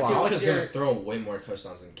gonna fall what's your- off. Goff what's is gonna your- throw way more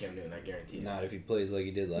touchdowns than Cam Newton. I guarantee you. Not if he plays like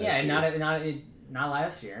he did last Yeah, year. not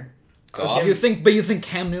last year. Goff? You think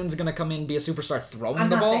Cam Newton's gonna come in and be a superstar throwing I'm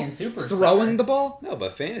the not ball? saying superstar. Throwing the ball? No,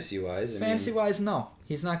 but fantasy-wise, Fantasy wise, no.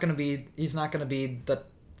 He's not gonna be the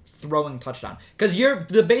throwing touchdown. Because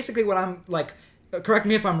basically what I'm like. Correct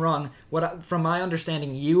me if I'm wrong. From my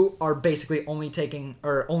understanding, you are basically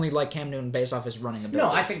only like Cam Newton based off his running abilities.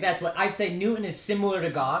 No, I think that's what I'd say. Newton is similar to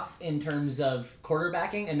Goff in terms of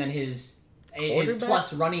quarterbacking, and then his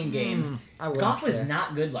plus running game. I wouldn't Goff was say.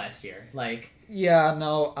 not good last year. Like, Yeah,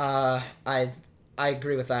 no. I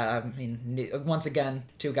agree with that. I mean, once again,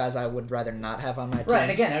 two guys I would rather not have on my team. right?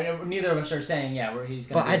 And again, neither of us are saying where he's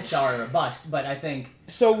going to be a star or a bust. But I think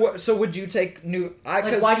So would you take Newton?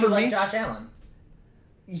 like, why do you like Josh Allen?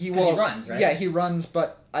 He 'Cause he runs, right? Yeah, he runs,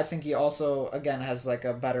 but I think he also again has like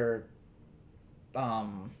a better,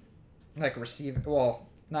 like receive. Well,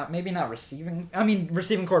 not receiving. I mean,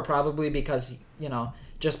 receiving core probably because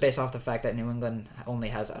just based off the fact that New England only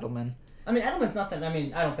has Edelman. I mean, Edelman's nothing. I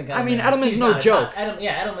mean, I don't think. Edelman's he's no not a joke.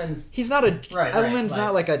 Edelman's. He's not a Right, Edelman's like-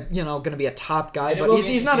 not like a going to be a top guy, It but will be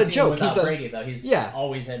he's not a interesting joke. seeing He's without a Brady though. He's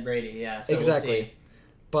always had Brady. Yeah, so exactly. We'll see.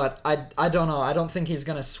 But I don't know. I don't think he's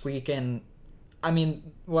gonna squeak in. I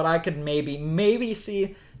mean, what I could maybe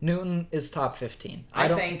see, Newton is top 15. I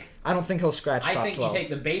don't think he'll scratch top 12. I think you take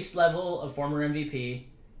the base level of former MVP,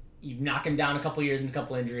 you knock him down a couple years and a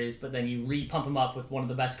couple injuries, but then you re-pump him up with one of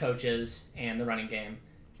the best coaches and the running game,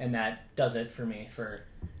 and that does it for me for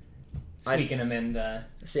squeaking him in.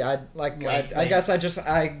 See, I guess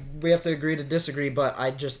we have to agree to disagree, but I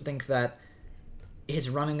just think that his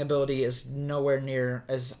running ability is nowhere near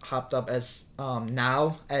as hopped up as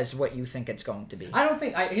now as what you think it's going to be. I don't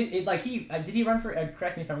think did he run for?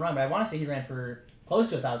 Correct me if I'm wrong, but I want to say he ran for close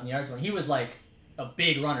to 1,000 yards when he was like a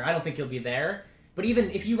big runner. I don't think he'll be there, but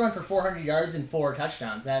even if you run for 400 yards and 4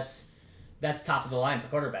 touchdowns, that's top of the line for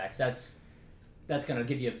quarterbacks. That's going to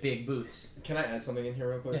give you a big boost. Can I add something in here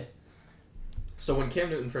real quick? Yeah. So when Cam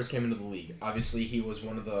Newton first came into the league, obviously he was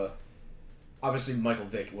obviously Michael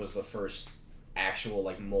Vick was the first actual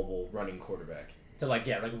mobile running quarterback. To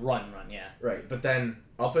run, yeah. Right, but then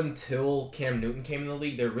up until Cam Newton came in the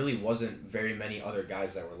league, there really wasn't very many other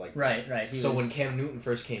guys that were like that. Right. When Cam Newton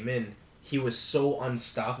first came in, he was so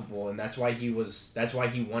unstoppable, and that's why he won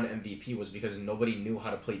MVP was because nobody knew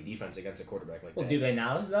how to play defense against a quarterback like that. Well, do they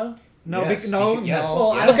now though? No, Yes, no. yes.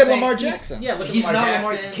 Well, Yes. I Look would at say Lamar he's- Jackson. Yeah, look at He's Lamar not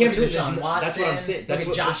Jackson. Lamar. Cam look at Newton is Deshaun not. Watson. That's what I'm saying. Look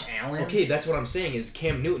at Josh Allen. Okay, that's what I'm saying. Is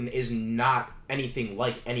Cam Newton is not anything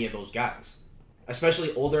like any of those guys,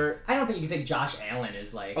 especially older. I don't think you can say Josh Allen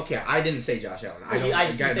is like. Okay, I didn't say Josh Allen. I don't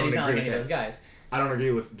said he's not like agree any of those with that. guys. I don't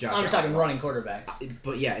agree with Josh. I'm just Allen. talking running quarterbacks.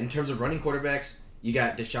 But yeah, in terms of running quarterbacks, you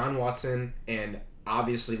got Deshaun Watson and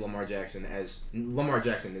obviously Lamar Jackson. Lamar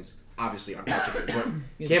Jackson is obviously untouchable,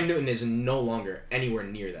 but Cam Newton is no longer anywhere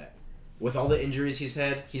near that. With all the injuries he's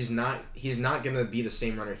had, he's not gonna be the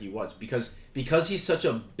same runner he was because he's such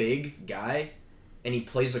a big guy, and he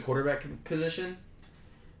plays the quarterback position.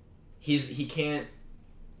 He can't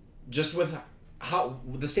just with how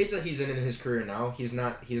the stage that he's in his career now. He's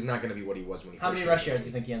not gonna be what he was when he. How first many came rush in the yards do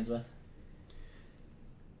you league. think he ends with?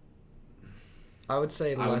 I would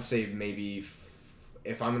say I would say maybe,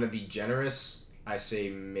 if I'm gonna be generous, I say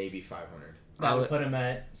maybe 500. That would would- put him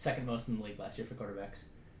at second most in the league last year for quarterbacks.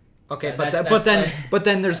 Okay, So but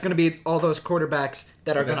then there's going to be all those quarterbacks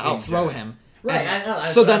that are going to Game outthrow Giants. him. Right, And I know.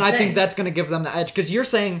 That's so what then I'm I think saying. that's going to give them the edge because you're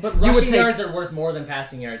saying But you would rushing take. yards are worth more than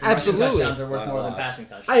passing yards. And Absolutely. rushing touchdowns are worth more than passing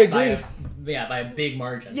touchdowns. I agree. By a big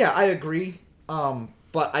margin. Yeah, I agree.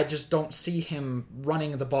 But I just don't see him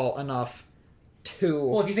running the ball enough to.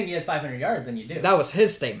 Well, if you think he has 500 yards, then you do. That was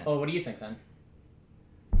his statement. Well, what do you think then?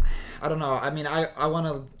 I don't know. I mean, I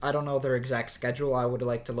don't know their exact schedule. I would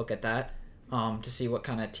like to look at that to see what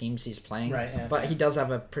kind of teams he's playing. Right, yeah, but okay. he does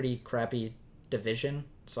have a pretty crappy division,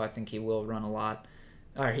 so I think he will run a lot.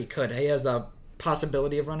 Or he could. He has the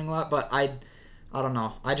possibility of running a lot, but I don't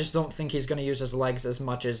know. I just don't think he's going to use his legs as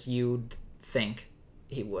much as you'd think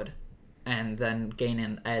he would, and then gain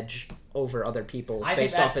an edge over other people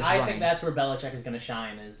based off his running. I think that's where Belichick is going to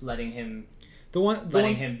shine, is letting him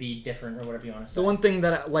be different or whatever you want to say. The one thing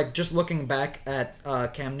that, like, just looking back at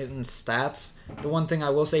Cam Newton's stats, the one thing I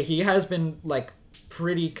will say, he has been, like,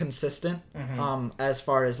 pretty consistent as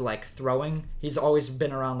far as, like, throwing. He's always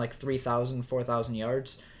been around, like, 3,000, 4,000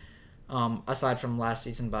 yards, aside from last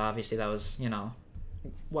season, but obviously that was,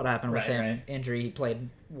 what happened with him. Right. Injury. He played,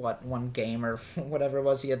 one game or whatever it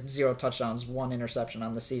was. He had 0 touchdowns, 1 interception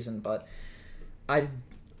on the season, but I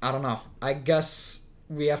don't know. I guess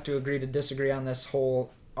we have to agree to disagree on this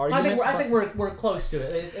whole argument. I think we're close to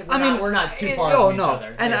it. We're not too far Oh from each no,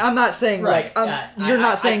 other. and It's- I'm not saying right, you're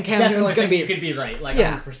not saying Cam Newton's going to be. You could be right, like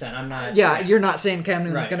Yeah. 100%. I'm not. Yeah, you're not saying Cam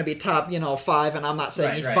Newton's Right. going to be top, 5, and I'm not saying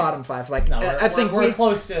Right, he's right. bottom 5. Like, No, I think we're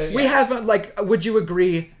close to. we haven't, like, would you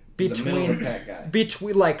agree He's a middle of the pack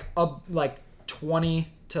between guy. like 20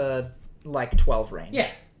 to like 12 range? Yeah.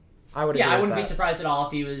 I would agree Yeah, I with wouldn't be that. surprised at all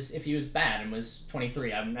if he was bad and was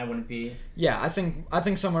 23. I wouldn't be. Yeah, I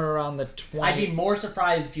think somewhere around the 20. I'd be more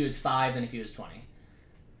surprised if he was 5 than if he was 20.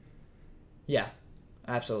 Yeah,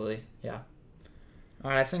 absolutely. Yeah.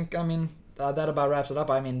 All right, I think that about wraps it up.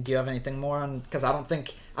 I mean, do you have anything more on? Because I don't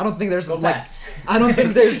think there's Go like Pats. I don't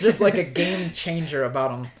think there's just like a game changer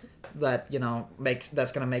about him that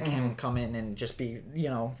that's gonna make him come in and just be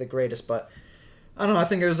the greatest. But I don't know. I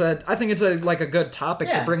think it's a like a good topic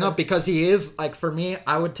to bring up because he is like, for me,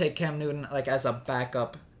 I would take Cam Newton like as a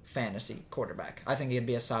backup fantasy quarterback. I think he'd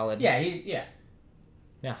be a solid. Yeah,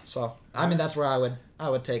 Yeah. So I mean, that's where I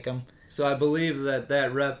would take him. So I believe that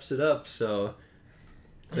wraps it up. So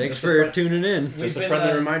thanks Just for tuning in. Just We've a been,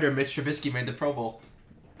 friendly reminder: Mitch Trubisky made the Pro Bowl.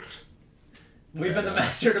 We've been the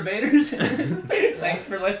master debaters. Thanks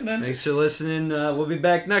for listening. Thanks for listening. We'll be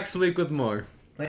back next week with more.